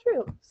that's so not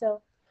true.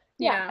 So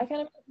yeah, I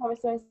kind of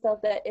promised myself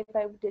that if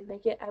I did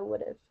make it, I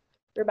would have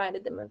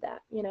reminded them of that,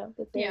 you know,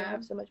 that they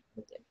have so much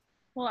to give.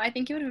 Well, I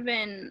think it would have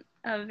been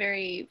a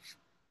very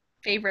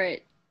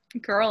favorite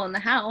girl in the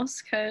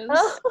house because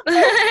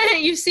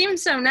you seem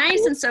so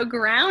nice and so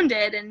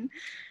grounded, and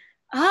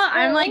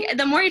I'm like,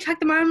 the more you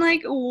talk, the more I'm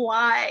like,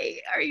 why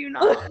are you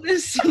not in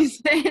this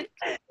season?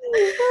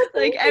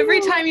 Like every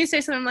time you say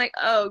something, I'm like,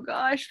 oh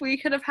gosh, we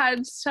could have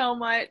had so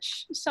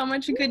much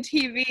good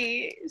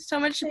TV, so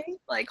much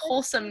like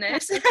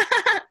wholesomeness.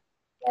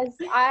 Yes,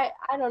 I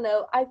don't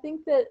know. I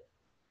think that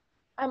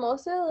I'm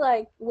also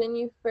like, when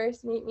you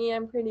first meet me,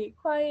 I'm pretty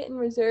quiet and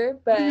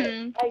reserved, but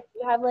I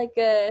have like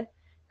a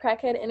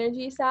crackhead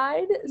energy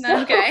side.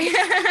 So okay.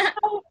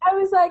 I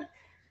was like,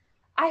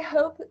 I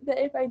hope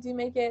that if I do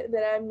make it,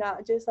 that I'm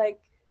not just like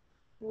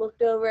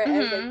looked over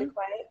as like the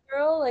quiet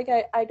girl. Like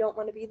I don't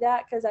want to be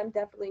that, because I'm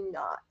definitely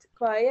not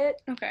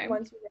quiet. Okay.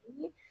 Once you're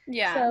ready.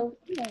 Yeah. So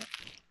yeah.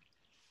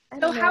 I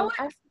don't know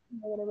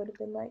what it would have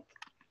been like.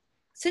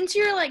 Since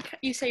you're like,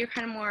 you say you're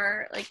kind of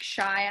more like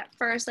shy at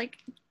first, like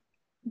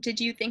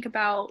did you think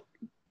about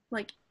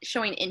like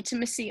showing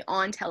intimacy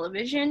on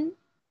television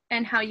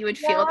and how you would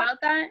feel about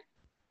that?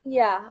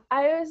 Yeah,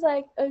 I was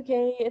like,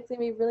 okay, it's gonna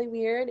be really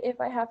weird if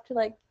I have to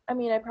like, I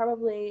mean,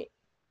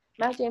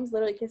 Matt James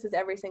literally kisses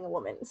every single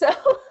woman, so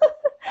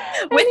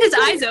with his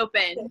eyes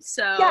open.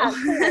 So yeah,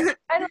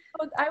 I don't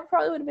know, I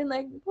probably would have been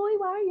like, boy,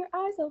 why are your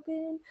eyes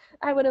open?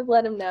 I would have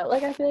let him know.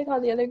 Like, I feel like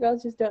all the other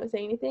girls just don't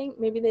say anything.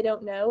 Maybe they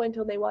don't know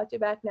until they watch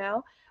it back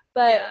now,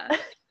 but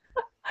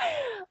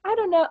I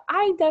don't know.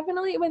 I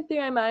definitely went through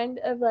my mind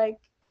of like,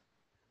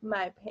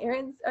 my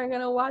parents are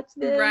gonna watch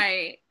this,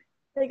 right?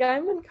 Like,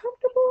 I'm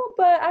uncomfortable,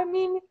 but I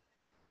mean,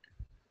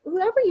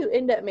 whoever you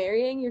end up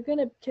marrying, you're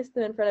gonna kiss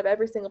them in front of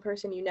every single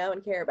person you know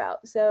and care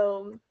about.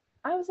 So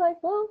I was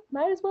like, well,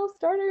 might as well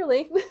start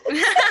early.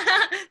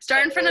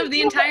 Start in front of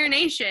the entire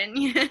nation.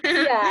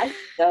 Yeah,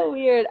 so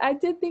weird. I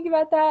did think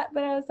about that,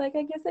 but I was like,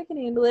 I guess I can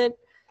handle it.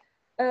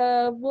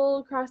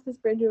 We'll cross this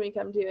bridge when we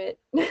come to it.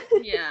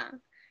 Yeah.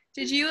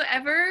 Did you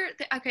ever,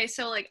 okay,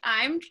 so like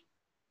I'm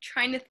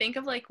trying to think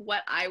of like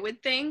what I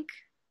would think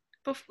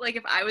like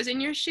if I was in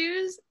your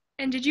shoes.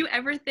 And did you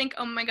ever think,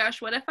 oh my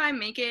gosh, what if I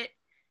make it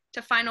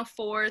to Final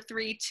Four,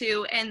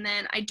 3-2, and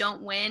then I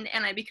don't win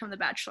and I become the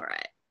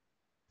Bachelorette?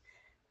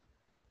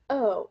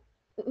 Oh,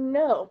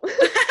 no.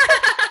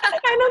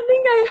 I don't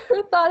think I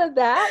ever thought of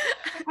that.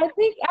 I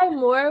think I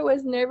more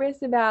was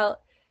nervous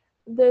about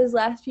those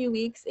last few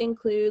weeks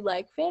include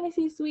like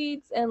fantasy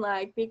suites, and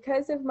like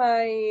because of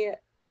my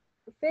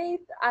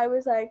faith, I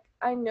was like,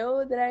 I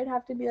know that I'd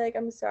have to be like,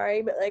 I'm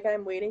sorry, but like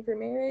I'm waiting for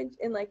marriage,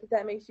 and like if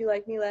that makes you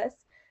like me less,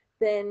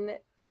 then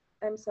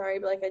I'm sorry,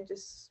 but like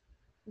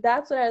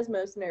that's what I was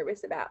most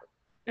nervous about,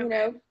 you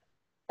know,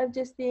 of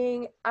just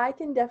being, I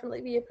can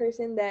definitely be a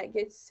person that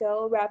gets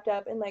so wrapped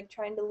up in like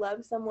trying to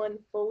love someone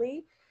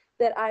fully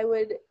that I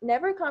would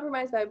never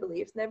compromise my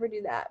beliefs, never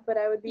do that, but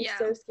I would be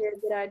so scared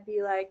that I'd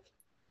be like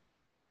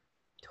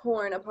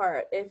torn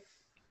apart if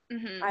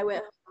I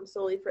went home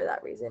solely for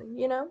that reason,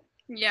 you know?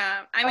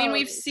 Yeah, I mean,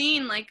 we've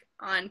seen like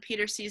on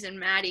Peter's season,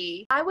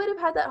 Maddie. I would have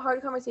had that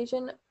hard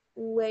conversation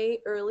way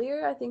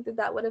earlier. I think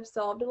that would have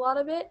solved a lot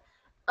of it.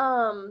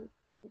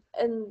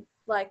 And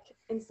like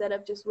instead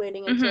of just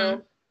waiting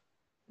until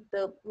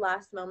the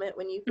last moment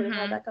when you could have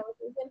had that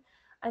conversation,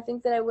 I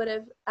think that I would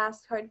have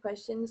asked hard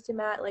questions to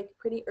Matt like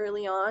pretty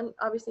early on.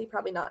 Obviously,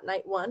 probably not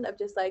night one of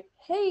just like,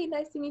 hey,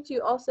 nice to meet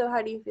you. Also,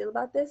 how do you feel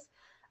about this?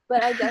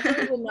 But I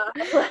definitely would not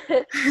have let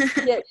it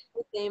get to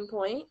the same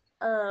point.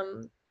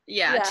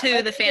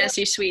 To the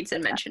fantasy suites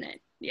and mention it.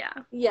 Yeah.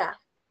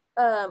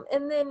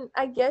 And then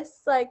I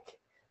guess like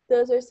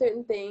those are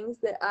certain things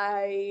that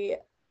I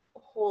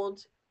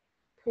hold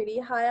pretty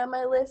high on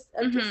my list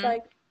of just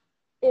like,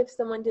 if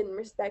someone didn't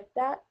respect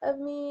that of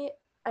me,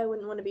 I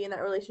wouldn't want to be in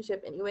that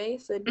relationship anyway.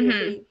 So it'd be a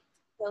pretty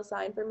telltale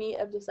sign for me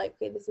of just like,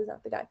 okay, this is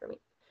not the guy for me.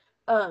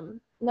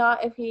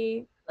 Not if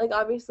he, like,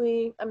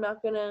 obviously I'm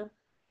not gonna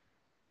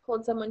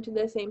hold someone to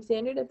the same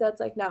standard if that's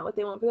like not what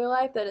they want for their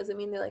life. That doesn't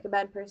mean they're like a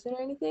bad person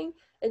or anything.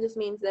 It just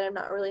means that I'm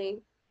not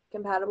really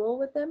compatible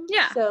with them.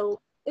 So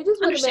it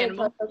just would have been a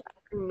tough time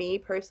for me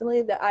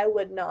personally that I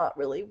would not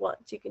really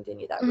want to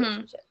continue that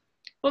relationship.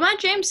 Well, Matt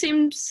James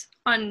seems,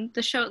 on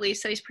the show at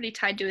least, that he's pretty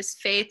tied to his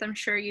faith. I'm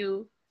sure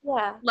you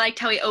liked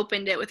how he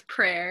opened it with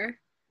prayer.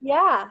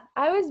 Yeah,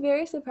 I was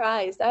very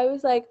surprised. I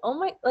was like, oh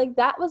my, like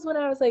that was when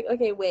I was like,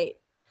 okay, wait.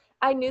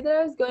 I knew that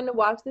I was going to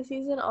watch the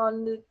season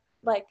on the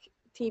like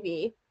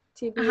TV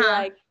to be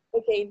like,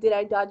 okay, did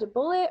I dodge a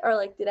bullet or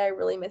like did I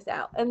really miss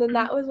out? And then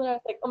that was when I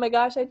was like, oh my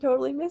gosh, I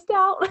totally missed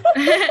out.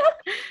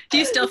 Do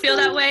you still feel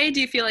that way? Do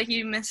you feel like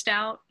you missed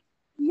out?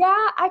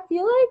 Yeah, I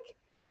feel like,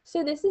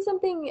 so this is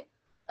something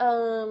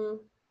that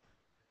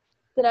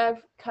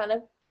I've kind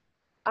of,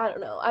 I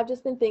don't know, I've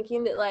just been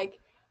thinking that like,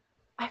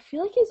 I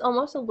feel like he's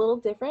almost a little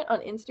different on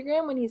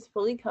Instagram when he's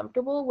fully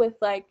comfortable with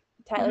like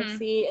Tyler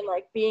C and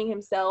like being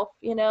himself,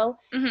 you know,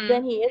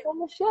 than he is on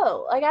the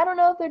show. Like, I don't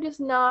know if there's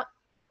not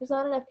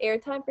enough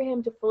airtime for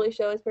him to fully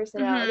show his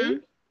personality,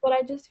 but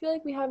I just feel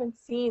like we haven't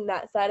seen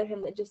that side of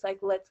him that just like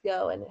lets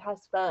go and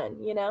has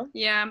fun, you know?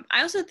 Yeah,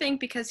 I also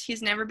think because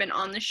he's never been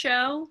on the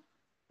show.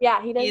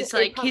 Yeah, he doesn't. He's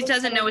like, he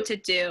doesn't know what to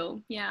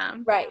do. Yeah.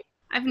 Right.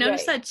 I've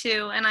noticed that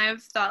too, and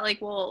I've thought like,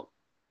 well,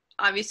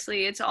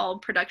 obviously it's all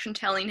production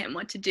telling him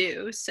what to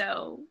do,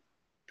 so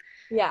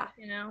yeah,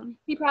 you know,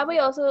 he probably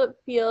also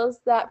feels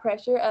that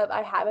pressure of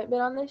I haven't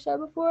been on this show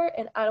before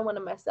and I don't want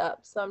to mess up,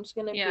 so I'm just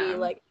gonna be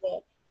like the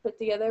put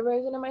together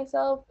version of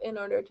myself in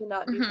order to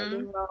not do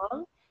something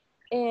wrong.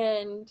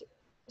 And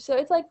so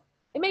it's like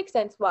it makes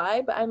sense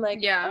why, but I'm like,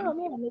 oh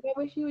man, like I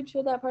wish you would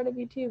show that part of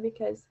you too,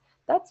 because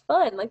that's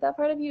fun. Like that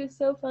part of you is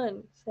so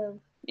fun. So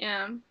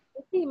yeah,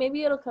 let's see,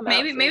 maybe it'll come out.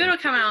 Maybe it'll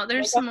come out.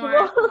 There's some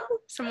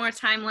more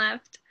time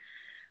left.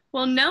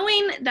 Well,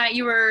 knowing that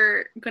you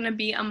were going to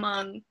be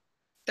among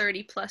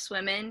 30 plus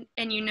women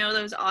and you know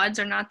those odds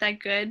are not that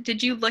good,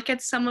 did you look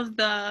at some of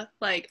the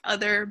like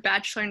other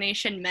Bachelor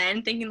Nation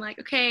men thinking like,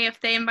 okay,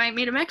 if they invite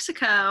me to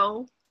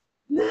Mexico,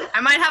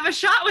 I might have a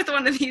shot with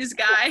one of these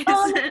guys?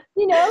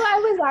 You know, I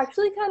was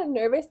actually kind of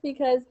nervous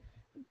because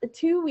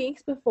 2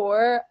 weeks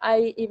before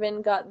I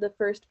even got the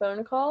first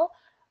phone call,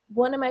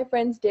 one of my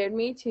friends dared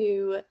me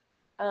to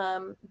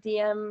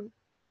DM,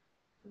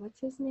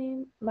 what's his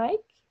name?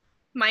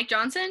 Mike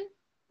Johnson?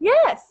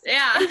 Yes.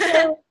 Yeah. And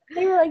so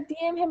they were like,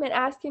 DM him and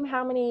ask him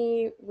how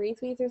many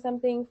retweets or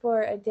something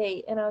for a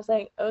date. And I was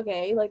like,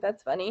 okay, like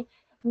that's funny.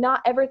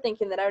 Not ever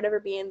thinking that I would ever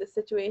be in this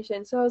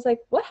situation. So I was like,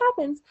 what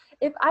happens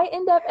if I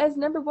end up as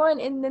number one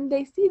and then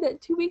they see that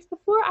 2 weeks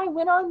before I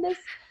went on this,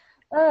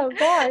 on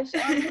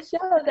the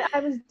show that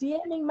I was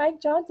DMing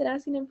Mike Johnson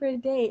asking him for a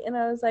date. And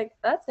I was like,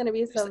 that's going to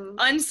be some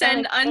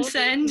unsend.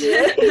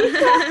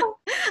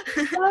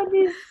 That would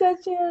be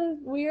such a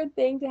weird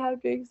thing to have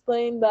to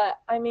explain, but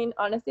I mean,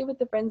 honestly, with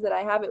the friends that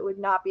I have, it would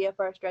not be a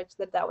far stretch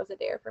that was a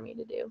dare for me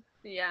to do.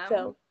 Yeah.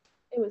 So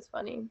it was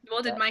funny.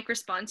 Well, did Mike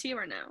respond to you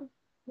or no?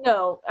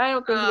 No, I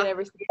don't think he'd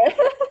ever see it.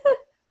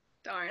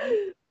 Darn.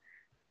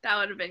 That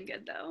would have been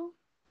good though.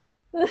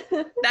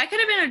 That could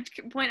have been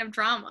a point of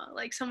drama.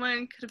 Like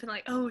someone could have been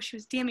like, "Oh, she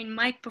was DMing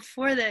Mike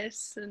before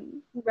this,"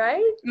 and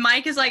right?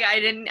 Mike is like, "I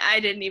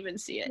didn't even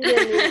see it.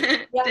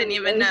 Didn't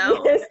even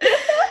know."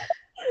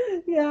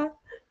 Yeah.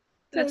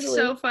 That's totally.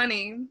 So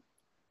funny.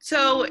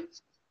 So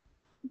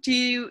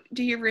Do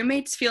your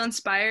roommates feel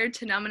inspired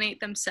to nominate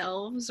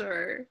themselves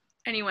or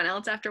anyone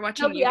else after So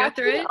watching we you go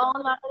through actually it?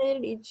 all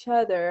nominated each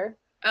other.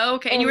 Oh,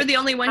 okay. And you And were the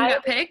only one who I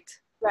got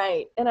picked?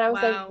 right. And I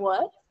was like, Wow.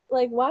 what?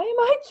 Like, why am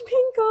I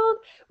being called?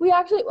 We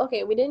actually,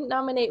 okay, we didn't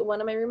nominate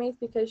one of my roommates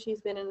because she's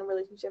been in a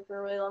relationship for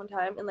a really long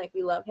time and, like,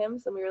 we love him.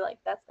 So we were like,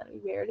 that's going to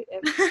be weird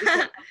if we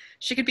can't.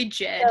 She could be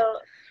Jed. So,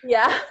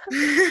 yeah.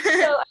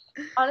 So,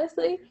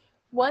 honestly,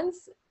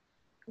 once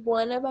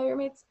one of my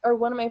roommates or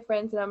one of my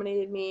friends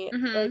nominated me,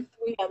 like,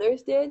 3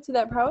 others did. So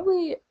that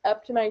probably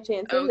upped my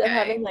chances of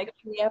having, Okay. like,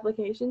 3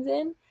 applications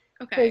in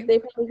because Okay. they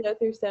probably go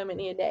through so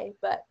many a day.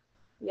 But,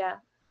 yeah,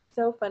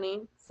 so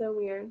funny. So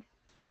weird.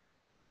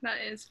 That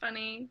is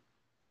funny.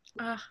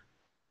 Ugh,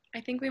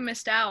 I think we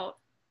missed out.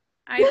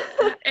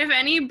 If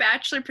any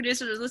Bachelor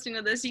producers are listening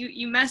to this,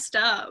 you messed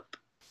up.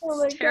 Oh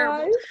my It's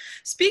terrible. gosh.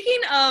 Speaking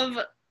of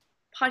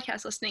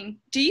podcast listening,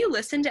 do you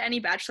listen to any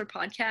Bachelor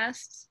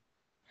podcasts?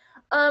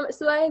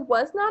 So I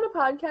was not a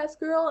podcast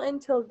girl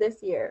until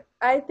this year.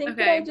 I think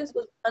that I Okay. just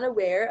was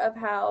unaware of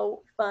how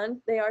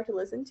fun they are to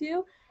listen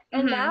to.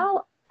 And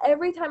now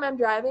every time I'm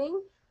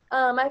driving,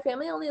 my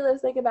family only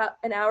lives like about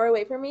an hour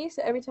away from me.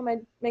 So every time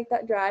I make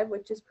that drive,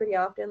 which is pretty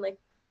often, like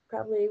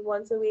probably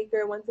once a week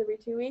or once every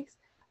 2 weeks,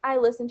 I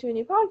listen to a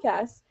new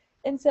podcast.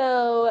 And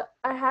so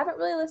I haven't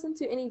really listened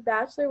to any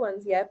Bachelor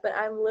ones yet, but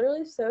I'm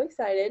literally so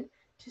excited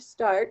to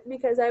start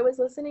because I was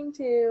listening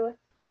to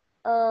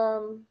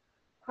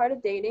Heart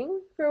of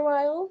Dating for a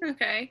while.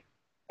 Okay.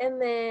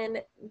 And then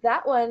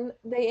that one,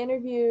 they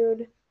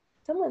interviewed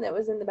someone that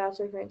was in the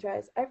Bachelor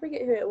franchise. I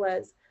forget who it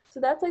was. So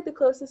that's like the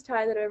closest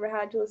tie that I've ever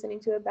had to listening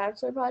to a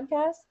Bachelor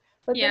podcast.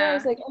 But then I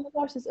was like, oh my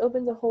gosh, this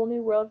opens a whole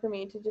new world for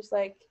me to just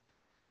like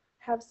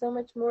have so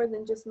much more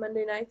than just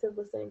Monday nights of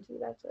listening to The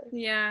Bachelor.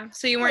 Yeah.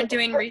 So you weren't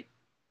doing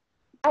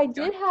I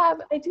do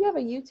have a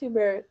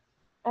YouTuber.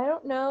 I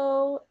don't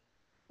know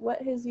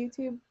what his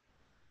YouTube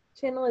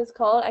channel is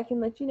called. I can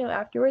let you know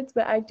afterwards,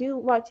 but I do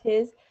watch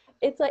his.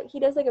 It's like he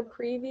does like a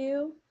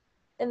preview,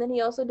 and then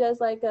he also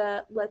does like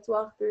a let's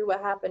walk through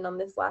what happened on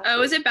this last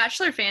week. Is it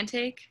Bachelor Fan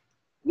Take?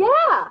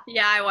 Yeah.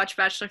 Yeah, I watch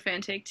Bachelor Fan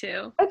Take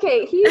too.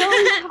 Okay, he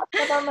always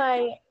pops up on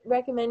my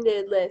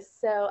recommended list,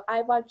 so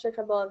I watched a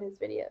couple of his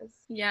videos.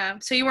 Yeah,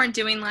 so you weren't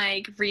doing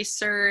like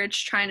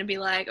research, trying to be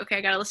like, okay,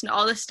 I gotta listen to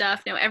all this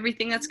stuff, know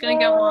everything that's gonna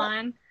go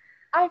on.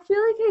 I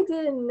feel like I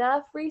did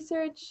enough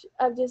research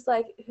of just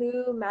like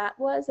who Matt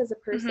was as a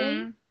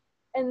person,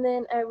 and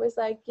then I was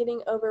like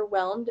getting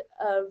overwhelmed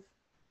of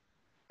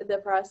the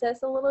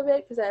process a little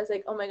bit because I was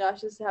like, oh my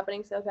gosh, this is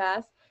happening so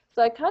fast.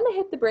 So I kind of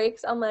hit the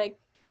brakes on like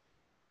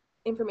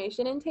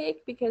information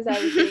intake because I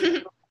was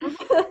getting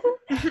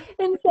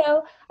and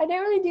so I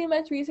didn't really do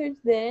much research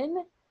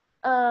then.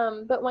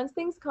 But once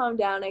things calmed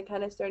down, I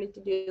kind of started to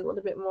do a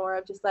little bit more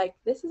of just like,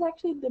 this is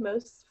actually the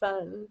most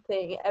fun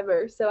thing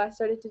ever. So I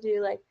started to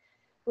do like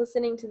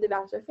listening to the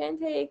Bachelor Fan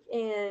Take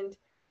and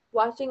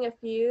watching a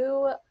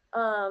few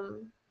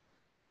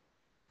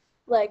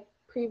like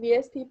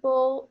previous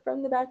people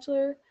from The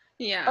Bachelor.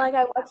 Yeah. Like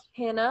I watched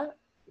Hannah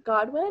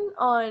Godwin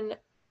on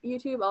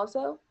YouTube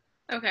also.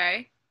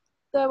 Okay.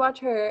 So I watch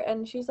her,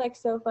 and she's like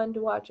so fun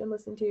to watch and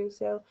listen to.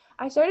 So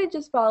I started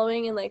just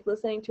following and like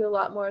listening to a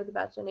lot more of the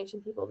Bachelor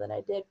Nation people than I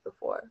did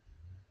before.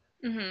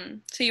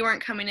 So you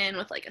weren't coming in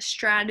with like a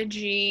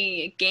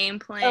strategy, a game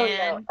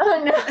plan.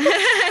 Oh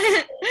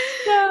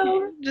no.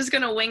 No. Just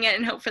gonna wing it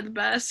and hope for the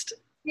best.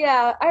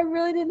 Yeah, I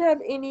really didn't have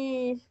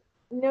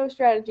no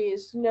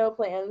strategies, no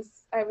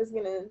plans. I was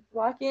gonna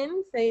walk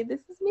in, say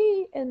this is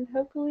me, and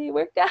hopefully it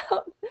worked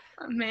out.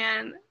 Oh,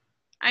 man,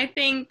 I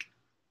think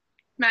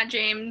Matt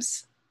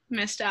James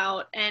missed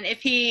out, and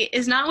if he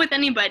is not with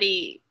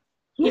anybody,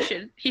 he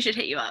should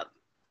hit you up.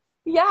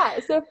 Yeah,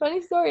 so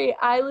funny story.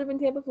 I live in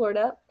Tampa,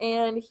 Florida,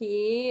 and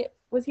he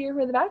was here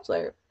for The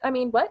Bachelor. I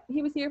mean, what?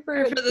 He was here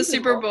for the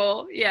Super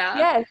Bowl. Yeah.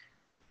 Yes.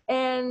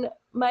 And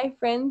my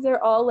friends are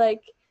all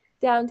like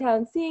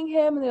downtown seeing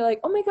him, and they're like,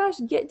 oh my gosh,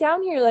 get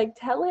down here, like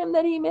tell him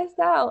that he missed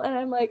out. And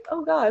I'm like,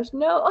 oh gosh,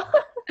 no.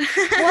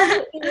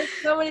 Well, there's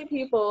so many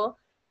people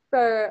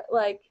for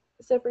like,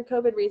 so for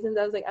COVID reasons,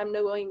 I was like, I'm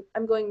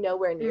going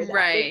nowhere near that.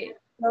 Right. Like,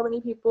 so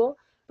many people.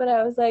 But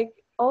I was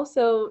like,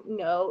 also,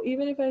 no,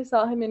 even if I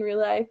saw him in real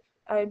life,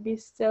 I'd be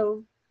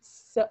so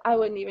I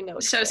wouldn't even know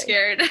what to say.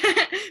 Scared.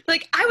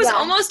 Like, I was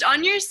almost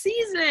on your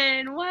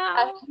season.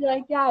 Wow. I'd be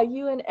like, yeah,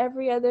 you and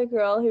every other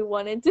girl who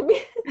wanted to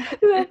be,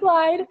 who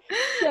applied.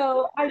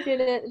 So I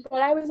didn't.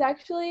 But I was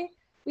actually,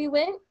 we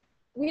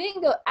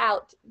didn't go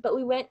out, but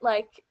we went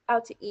like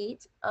out to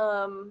eat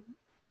on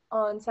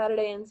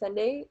Saturday and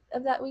Sunday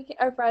of that weekend,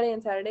 or Friday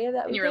and Saturday of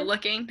that weekend. You were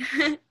looking.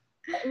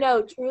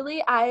 No,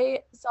 truly,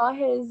 I saw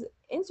his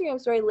Instagram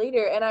story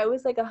later, and I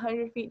was like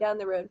 100 feet down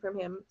the road from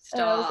him. Stop.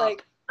 And I was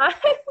like, I'm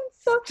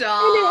so.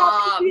 Stop. And it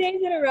happened 2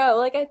 days in a row.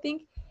 Like, I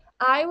think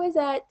I was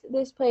at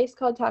this place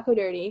called Taco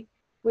Dirty,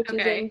 which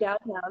is in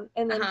downtown,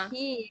 and then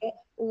he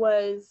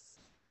was,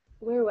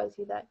 where was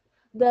he then?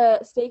 The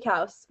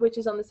Steakhouse, which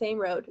is on the same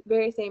road,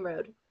 very same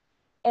road.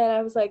 And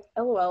I was like,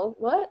 LOL,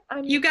 what?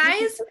 You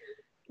guys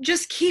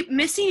just keep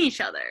missing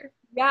each other.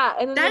 Yeah,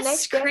 and then that's the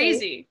next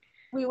crazy.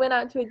 day, we went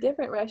out to a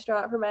different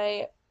restaurant for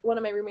one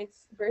of my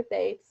roommates'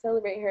 birthday to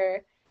celebrate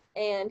her,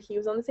 and he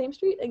was on the same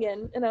street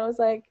again, and I was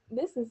like,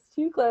 this is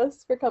too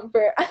close for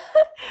comfort.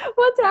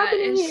 What's That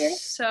happening is here?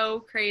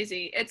 so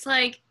crazy. It's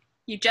like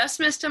you just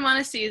missed him on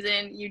a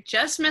season. You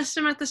just missed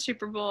him at the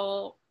Super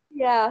Bowl.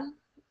 Yeah,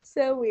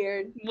 so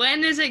weird.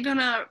 When is it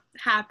gonna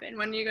happen?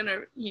 When are you gonna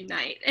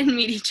unite and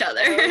meet each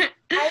other?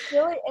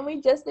 And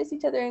we just missed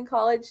each other in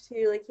college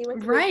too. Like he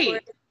went to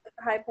Right.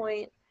 High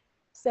Point,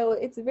 so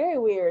it's very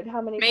weird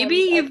how many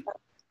Maybe times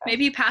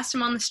you passed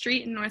him on the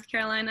street in North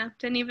Carolina.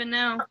 Didn't even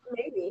know.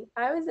 maybe.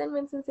 I was in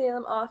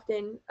Winston-Salem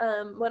often.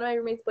 One of my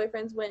roommate's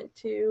boyfriends went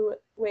to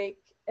Wake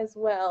as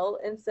well,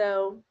 and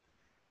so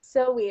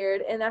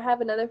weird. And I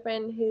have another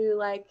friend who,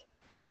 like,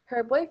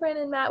 her boyfriend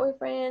and Matt were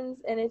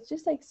friends, and it's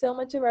just like so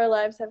much of our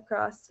lives have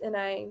crossed, and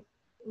I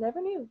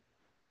never knew.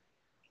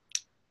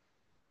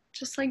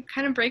 Just like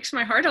kind of breaks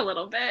my heart a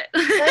little bit.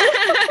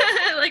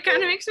 Like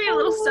kind of makes me a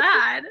little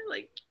sad.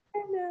 Like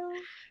I know.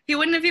 he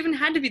wouldn't have even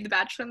had to be the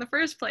Bachelor in the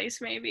first place,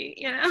 maybe,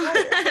 you know?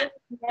 I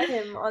met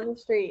him on the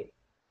street.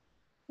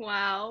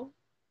 Wow.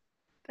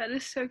 That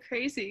is so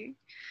crazy.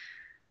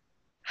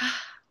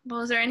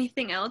 Well, is there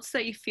anything else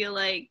that you feel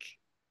like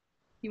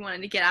you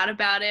wanted to get out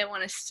about it,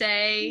 want to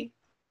say?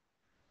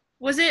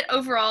 Was it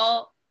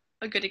overall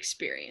a good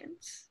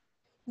experience?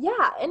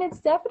 Yeah, and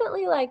it's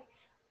definitely like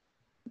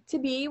to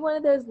be one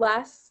of those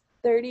last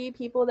 30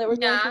 people that were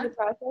going through the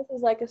process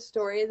is like a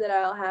story that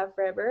I'll have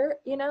forever,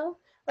 you know?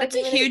 Like,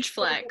 that's a huge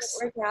flex.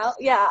 Work out.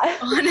 Yeah.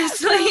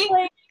 Honestly.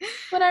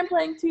 When I'm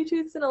playing Two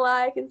Truths and a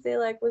Lie, I can say,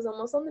 like, was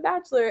almost on The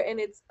Bachelor, and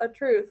it's a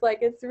truth. Like,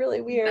 it's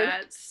really weird.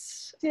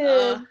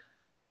 I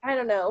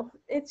don't know.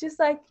 It's just,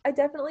 like, I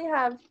definitely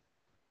have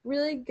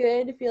really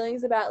good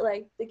feelings about,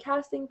 like, the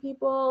casting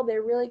people.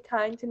 They're really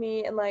kind to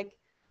me, and, like,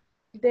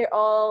 they're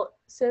all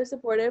so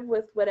supportive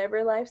with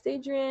whatever life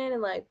stage you're in,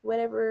 and, like,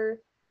 whatever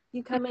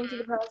you come into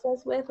the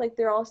process with. Like,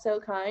 they're all so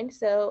kind.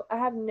 So I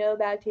have no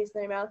bad taste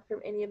in my mouth from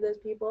any of those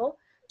people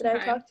that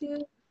I talked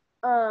to.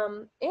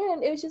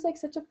 And it was just like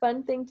such a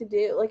fun thing to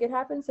do. Like, it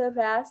happened so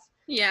fast.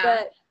 Yeah.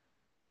 But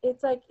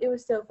it's like it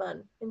was so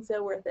fun and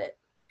so worth it.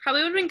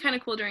 Probably would have been kind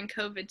of cool during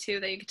COVID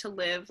too, that you get to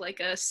live like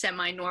a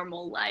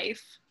semi-normal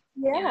life.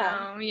 Yeah. You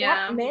know?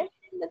 Yeah. That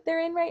mansion that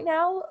they're in right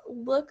now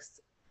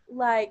looks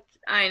like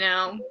I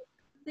know.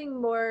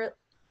 something more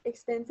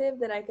expensive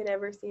than I could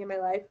ever see in my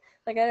life.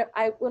 Like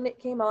I when it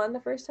came on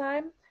the first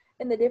time,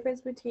 and the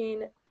difference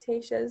between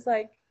Tayshia's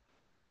like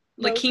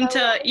La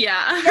Quinta,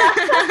 yeah.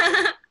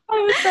 I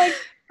was like,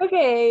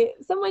 okay,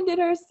 someone did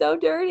her so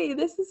dirty.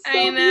 This is so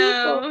beautiful.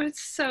 beautiful.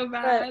 It's so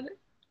bad.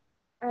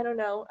 But I don't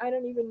know. I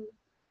don't even.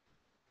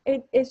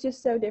 It's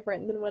just so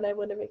different than what I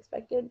would have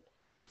expected.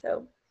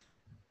 So.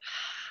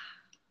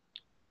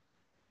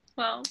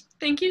 Well,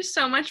 thank you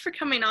so much for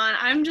coming on.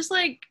 I'm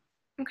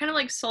kind of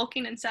like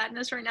sulking in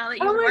sadness right now that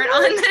you weren't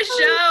on the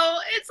show.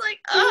 It's like,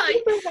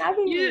 thank you for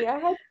having me.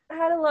 I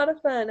had a lot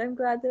of fun. I'm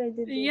glad that I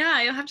did this.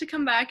 Yeah, you'll have to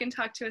come back and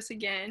talk to us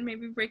again.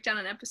 Maybe break down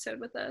an episode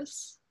with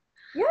us.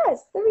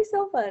 Yes, that'd be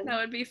so fun. That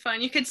would be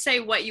fun. You could say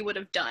what you would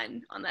have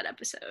done on that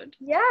episode.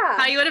 Yeah.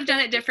 How you would have done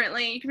it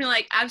differently. You can be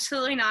like,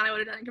 absolutely not. I would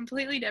have done it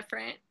completely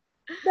different.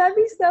 That'd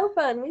be so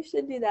fun. We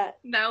should do that.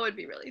 That would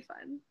be really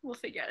fun. We'll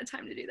figure out a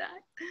time to do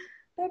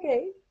that.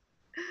 Okay.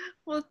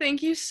 Well,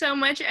 thank you so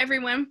much,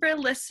 everyone, for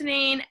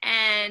listening.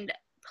 And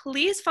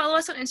please follow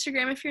us on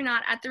Instagram if you're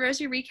not, at The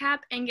Rosie Recap,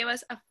 and give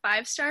us a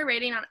 5-star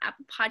rating on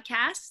Apple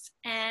Podcasts.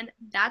 And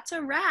that's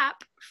a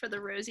wrap for The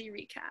Rosie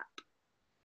Recap.